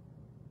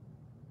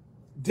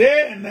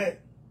 Day and night.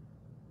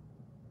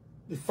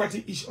 They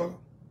fighting each other.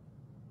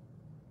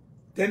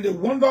 Then they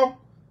wonder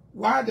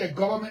why the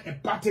government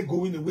and party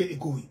going the way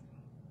it's going.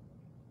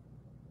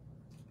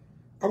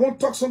 I won't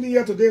talk something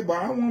here today, but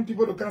I want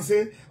people to come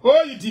say,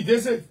 oh, you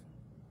divisive.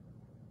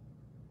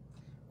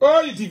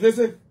 Oh, you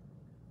divisive.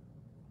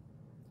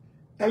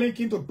 Ellen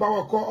came to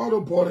power, call all the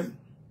boring.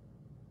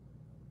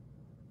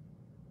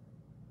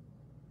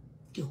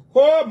 The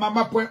whole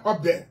mama point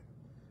up there.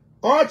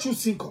 All you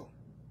single.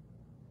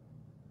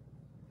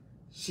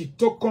 She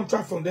took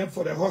contract from them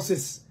for the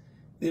horses.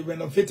 They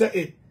renovated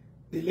it.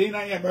 They lay in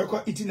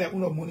America eating their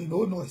own money,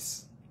 no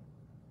noise.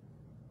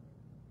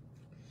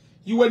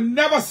 You will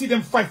never see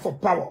them fight for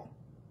power.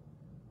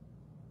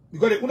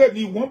 Because they only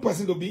need one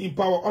person to be in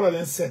power other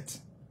than set.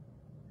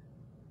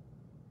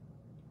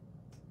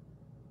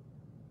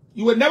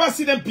 You will never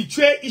see them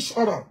betray each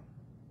other.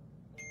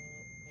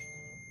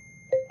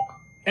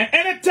 And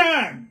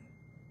anytime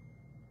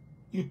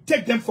you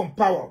take them from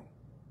power,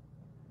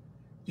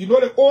 you know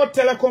the old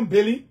telecom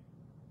billing?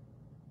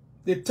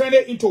 They turn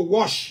it into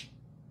wash,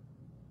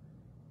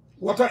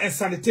 water and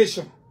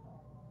sanitation.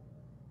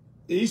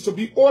 It used to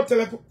be old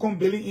telecom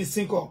billing in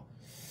Cinco.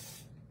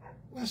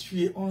 What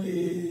street? On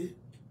a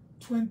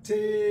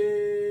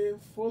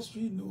 24th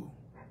Street?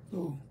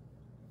 No.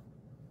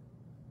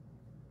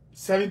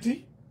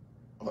 70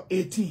 or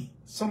 18.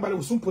 Somebody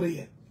will soon put it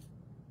here.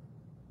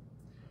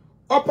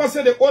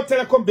 Opposite the old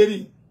telecom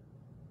billing,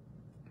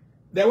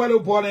 they were the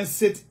board and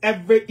sit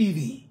every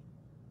evening.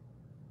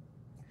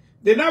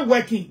 They're not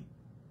working,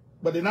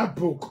 but they're not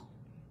broke.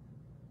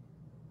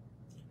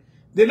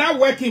 They're not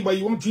working, but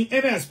you won't drink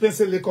any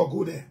expensive liquor,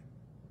 go there.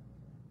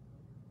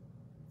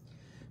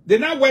 They're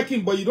not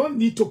working, but you don't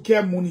need to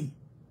care money.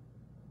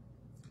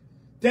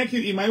 Thank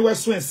you, Emmanuel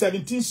Swen,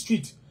 17th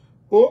Street.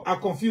 Oh, I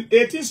confused.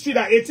 18th Street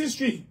at 18th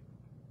Street.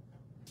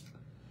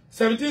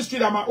 17th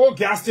Street at my old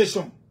gas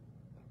station.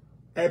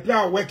 I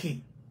play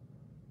working.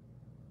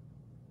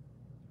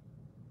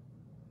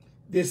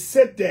 They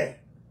sit there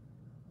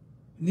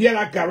near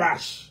that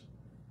garage,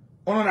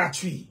 under that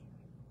tree.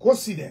 Go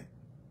see them.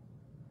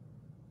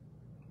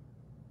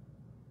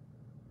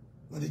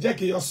 But they just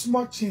get your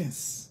small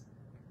chance.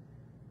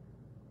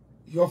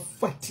 You're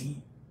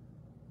fighting.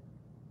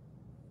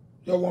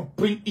 You want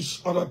to bring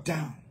each other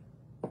down.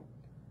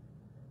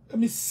 Let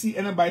me see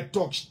anybody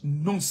talk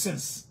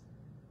nonsense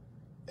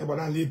about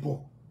that labor.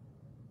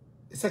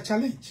 It's a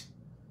challenge.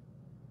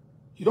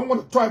 You don't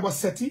want to talk about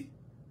SETI.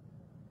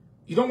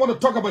 You don't want to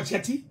talk about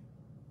Jetty.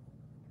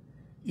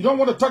 You don't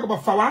want to talk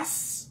about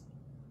Fawas.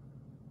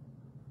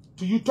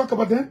 Do you talk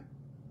about them?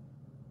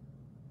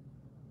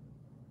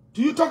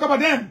 Do you talk about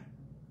them?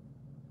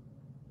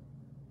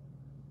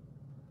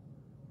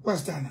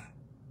 What's that now?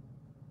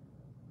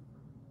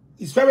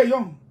 He's very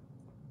young.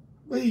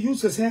 But he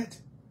used his head.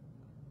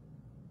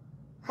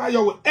 How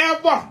you will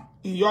ever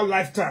in your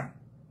lifetime,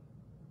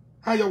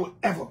 how you will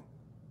ever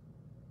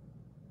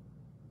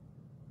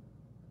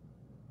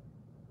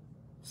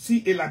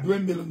see a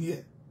Liberian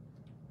millionaire?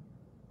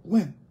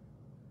 When?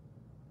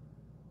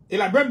 A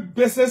Liberian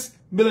business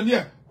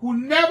millionaire who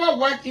never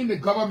worked in the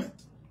government.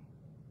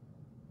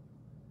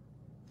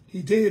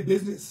 He did a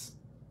business.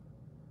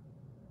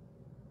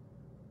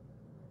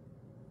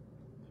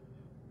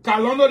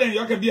 Kalondo then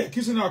you can be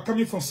accusing of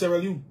coming from Sierra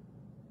Leone.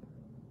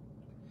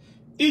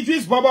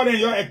 Idris Baba then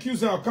you're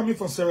accusing of coming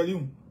from Sierra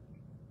Leone.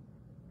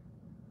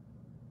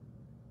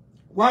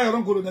 Why you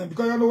don't go to them?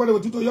 Because you don't know what they will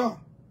do to you.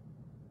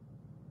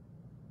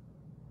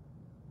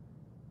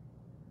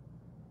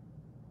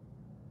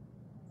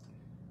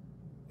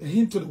 A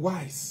hint to the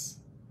wise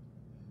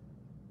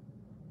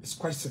is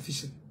quite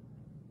sufficient.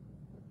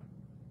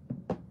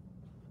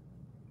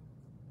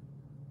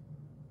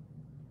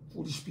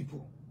 Foolish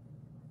people.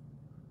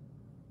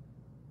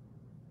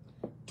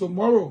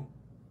 Tomorrow,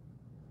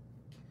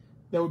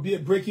 there will be a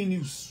breaking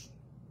news.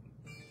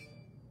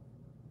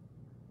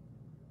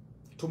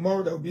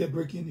 Tomorrow, there will be a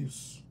breaking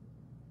news.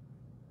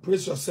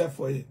 Brace yourself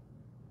for it.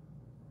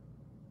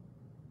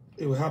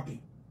 It will happen.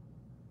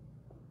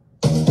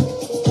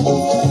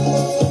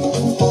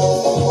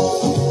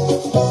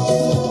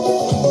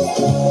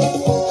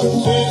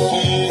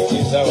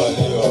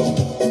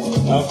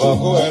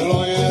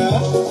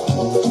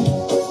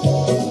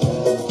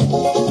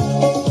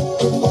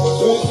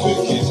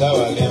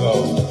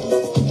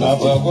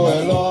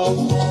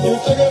 You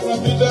take it from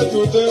Peter to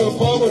tell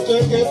Paul will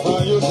take it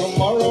from you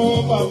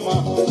tomorrow, mama.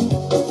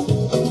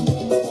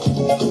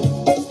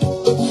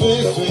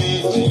 Sweet,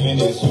 sweet, living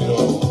is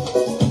Pseudo,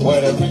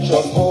 where the rich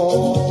are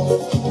poor.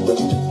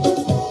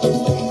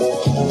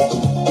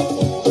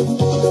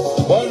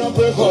 Boy, don't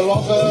pray for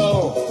long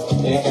girl,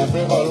 he can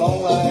pray for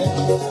long life.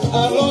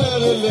 As long as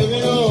they live,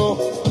 you know,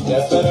 the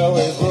better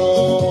we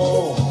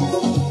grow.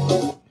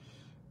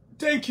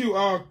 Thank you,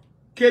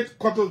 Kate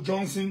Cottle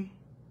Johnson.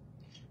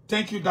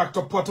 Thank you,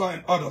 Dr. Potter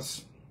and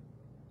others.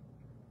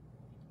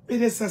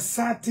 It is a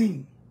sad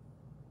thing.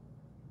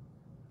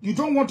 You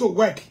don't want to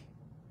work.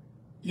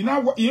 You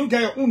don't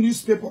get your own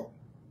newspaper.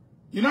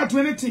 You're not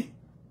doing anything.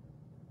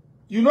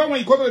 You know when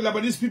you go to the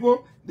Lebanese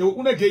people, they will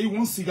only get you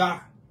one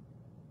cigar.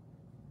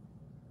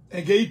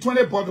 And get you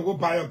 20 bucks to go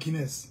buy your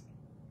Guinness.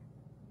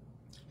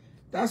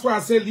 That's why I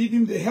say leave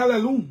him the hell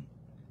alone.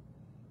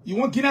 You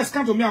want Guinness,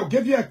 come to me, I'll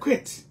give you a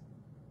quid.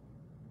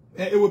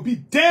 And it will be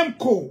damn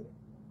cold.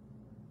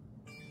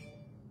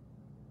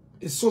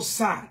 It's so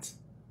sad.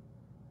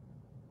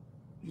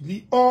 You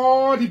leave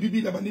all the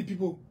BB Lebanese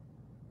people.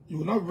 You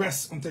will not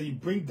rest until you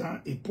bring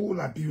down a poor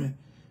Liberian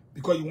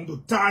because you want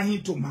to tie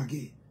him to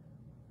Maggie.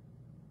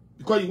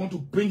 Because you want to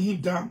bring him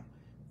down.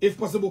 If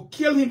possible,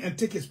 kill him and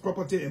take his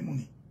property and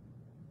money.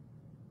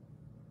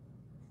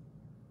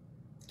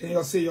 Then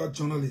you'll say you're a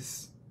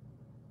journalist.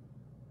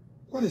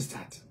 What is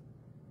that?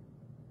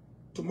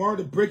 Tomorrow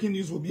the breaking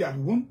news will be at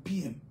 1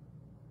 p.m.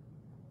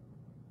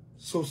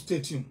 So stay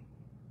tuned.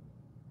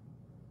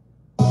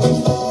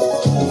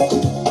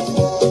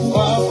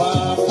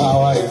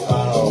 Power is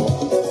found.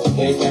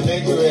 It can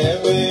make you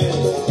heavy.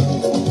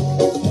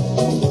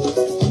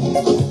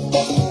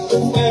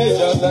 It's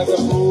just like a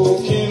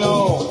volcano.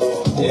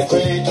 They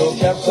pray to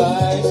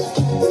capsize.